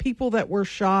the people that were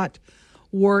shot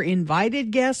were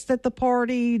invited guests at the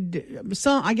party?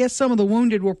 I guess some of the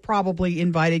wounded were probably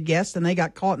invited guests and they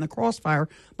got caught in the crossfire.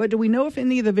 But do we know if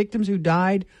any of the victims who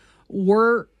died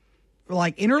were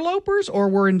like interlopers or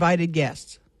were invited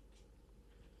guests?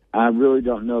 I really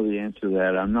don't know the answer to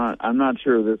that. I'm not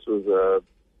sure this was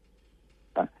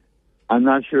I'm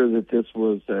not sure that this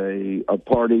was a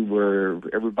party where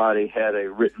everybody had a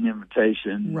written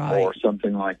invitation or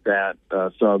something like that.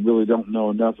 So I really don't know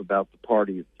enough about the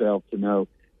party itself to know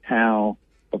how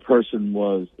a person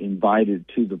was invited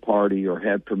to the party or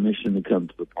had permission to come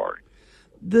to the party.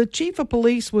 The chief of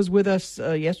police was with us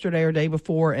yesterday or day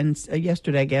before, and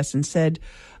yesterday, I guess, and said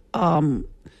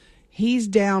he's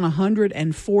down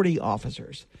 140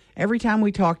 officers. Every time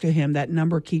we talk to him, that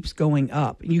number keeps going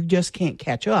up. You just can't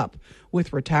catch up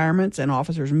with retirements and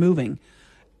officers moving.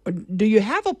 Do you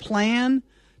have a plan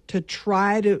to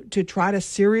try to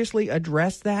seriously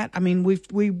address that? I mean, we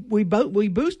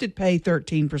boosted pay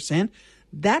 13%.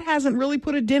 That hasn't really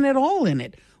put a dent at all in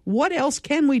it. What else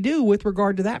can we do with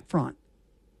regard to that front?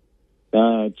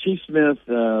 Chief Smith,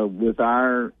 with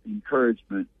our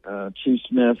encouragement, Chief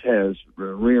Smith has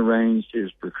rearranged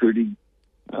his recruiting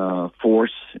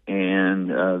force, and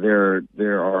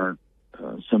there are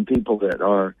some people that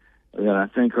I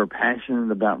think are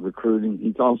passionate about recruiting.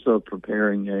 He's also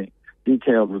preparing a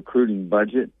detailed recruiting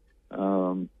budget.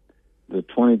 The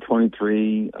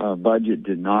 2023 budget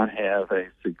did not have a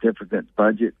significant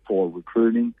budget for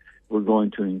recruiting. We're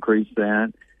going to increase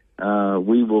that.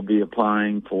 We will be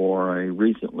applying for a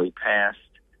recently passed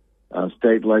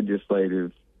state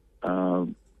legislative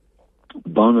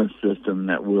bonus system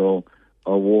that will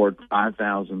award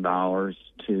 $5,000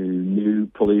 to new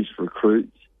police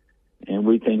recruits. and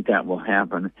we think that will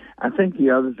happen. I think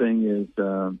the other thing is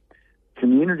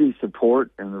community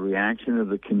support and the reaction of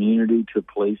the community to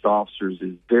police officers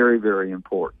is very, very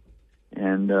important.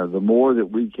 And the more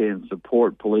that we can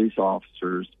support police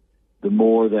officers, the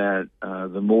more it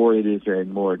is a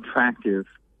more attractive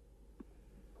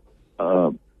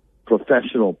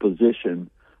professional position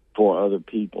for other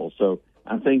people. So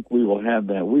I think we will have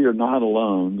that. We are not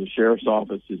alone. The sheriff's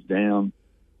office is down.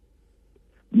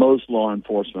 Most law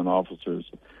enforcement offices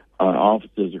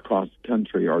across the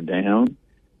country are down.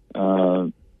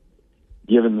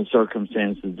 Given the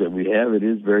circumstances that we have, it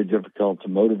is very difficult to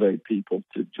motivate people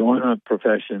to join a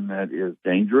profession that is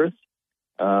dangerous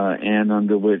and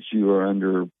under which you are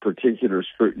under particular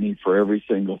scrutiny for every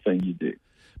single thing you do.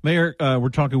 Mayor, we're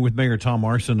talking with Mayor Tom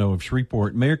Arsenault of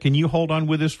Shreveport. Mayor, can you hold on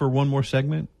with us for one more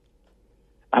segment?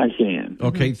 I can.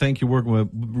 Okay, thank you. I'm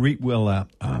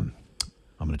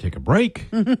going to take a break,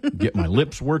 get my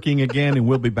lips working again, and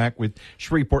we'll be back with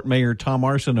Shreveport Mayor Tom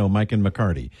Arsenault, Mike and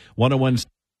McCarty. 101.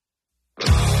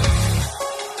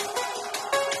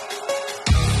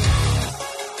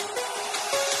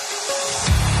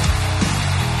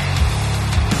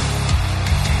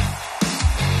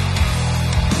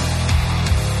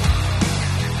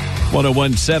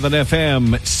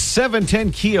 FM,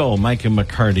 710 KEEL, Mike and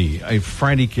McCarty.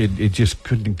 Friday kid, it just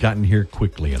couldn't have gotten here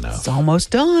quickly enough. It's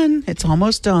almost done.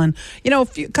 You know,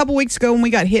 a couple weeks ago when we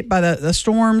got hit by the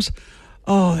storms,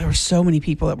 there were so many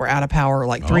people that were out of power,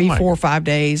 like 3, 4, 5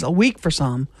 days, a week for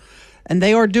some. And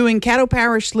they are doing, Caddo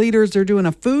Parish leaders, they're doing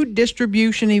a food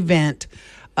distribution event.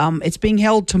 It's being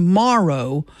held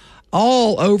tomorrow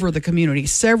all over the community,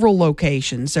 several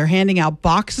locations. They're handing out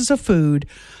boxes of food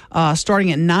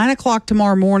starting at 9 o'clock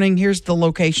tomorrow morning. Here's the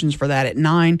locations for that at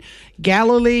 9.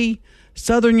 Galilee,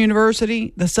 Southern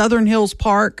University, the Southern Hills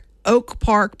Park, Oak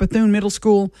Park, Bethune Middle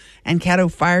School, and Caddo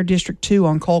Fire District 2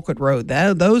 on Colquitt Road.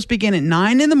 Those begin at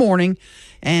 9 in the morning.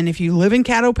 And if you live in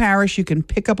Caddo Parish, you can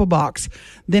pick up a box.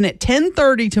 Then at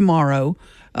 10:30 tomorrow,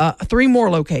 3 more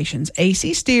locations,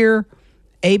 AC Steer,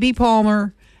 A.B.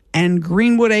 Palmer, and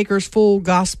Greenwood Acres Full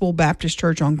Gospel Baptist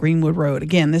Church on Greenwood Road.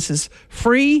 Again, this is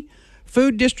free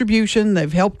food distribution.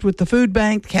 They've helped with the food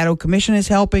bank. The Caddo Commission is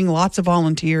helping, lots of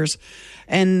volunteers.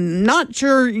 And not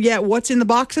sure yet what's in the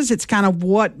boxes. It's kind of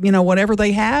whatever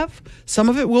they have. Some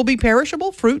of it will be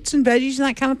perishable, fruits and veggies and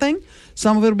that kind of thing.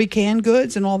 Some of it will be canned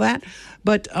goods and all that.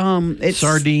 But it's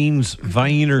sardines,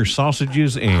 Wiener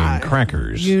sausages, and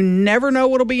crackers. You never know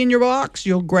what'll be in your box.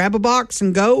 You'll grab a box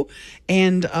and go.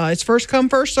 And it's first come,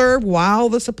 first serve while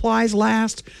the supplies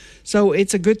last. So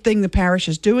it's a good thing the parish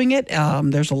is doing it.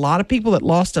 There's a lot of people that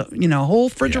lost a whole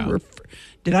refrigerator. Yeah.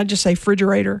 Did I just say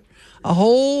refrigerator? A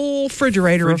whole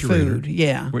refrigerator of food.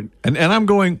 Yeah. And I'm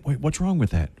going, wait, what's wrong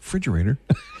with that? Refrigerator?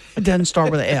 It doesn't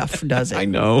start with an F, does it? I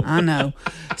know.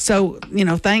 So,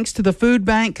 thanks to the food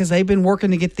bank, because they've been working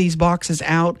to get these boxes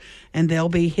out, and they'll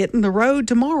be hitting the road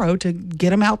tomorrow to get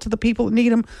them out to the people that need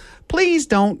them. Please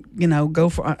don't, go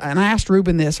for, and I asked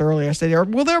Ruben this earlier. I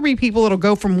said, will there be people that'll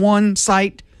go from one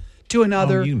site to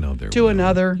another,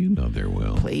 another? You know there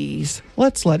will. Please,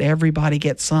 let's let everybody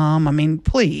get some. I mean,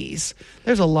 please.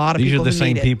 There's a lot of people who need it. These are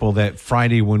the same people that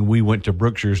Friday when we went to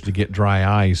Brookshire's to get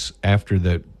dry ice after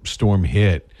the storm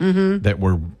hit, that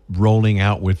were rolling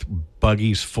out with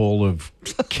buggies full of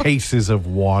cases of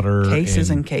water. Cases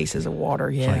and cases of water,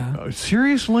 yeah. Like,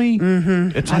 seriously?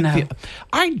 Mm-hmm. It's like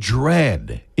I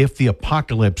dread if the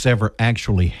apocalypse ever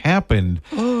actually happened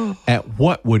at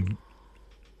what would...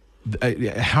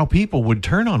 how people would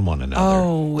turn on one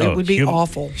another. It would be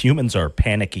awful. Humans are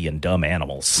panicky and dumb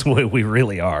animals. We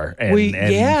really are. And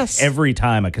yes. Every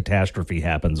time a catastrophe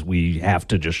happens, we have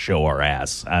to just show our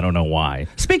ass. I don't know why.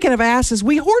 Speaking of asses,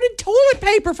 we hoarded toilet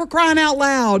paper, for crying out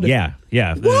loud. Yeah.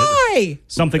 Why?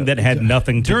 Something that had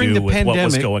nothing to do with what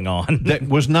was going on. That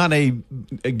was not a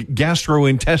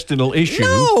gastrointestinal issue.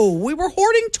 No, we were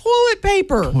hoarding toilet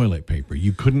paper. Toilet paper.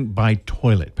 You couldn't buy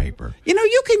toilet paper.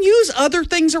 You can use other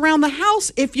things around the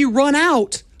house if you run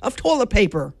out of toilet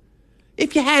paper.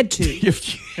 If you had to. You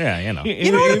know what I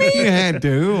mean? If you had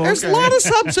to. There's a lot of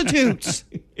substitutes.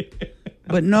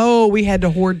 But no, we had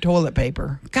to hoard toilet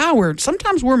paper. God,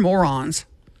 sometimes we're morons.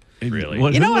 Really?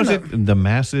 Who was it? The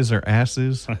masses or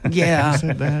asses? Yeah.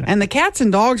 Said that? And the cats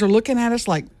and dogs are looking at us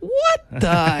like, what the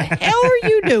hell are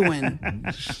you doing?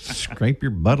 Scrape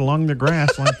your butt along the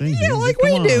grass like they do. Yeah, like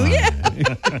we do, yeah.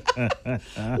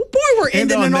 Well, boy, we're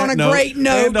ending it on a great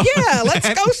note. Yeah,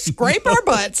 let's go scrape our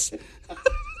butts. Oh,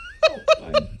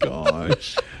 my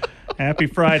gosh. Happy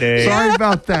Friday. Sorry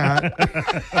about that.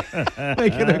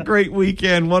 Make it a great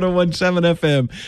weekend. 101.7 FM.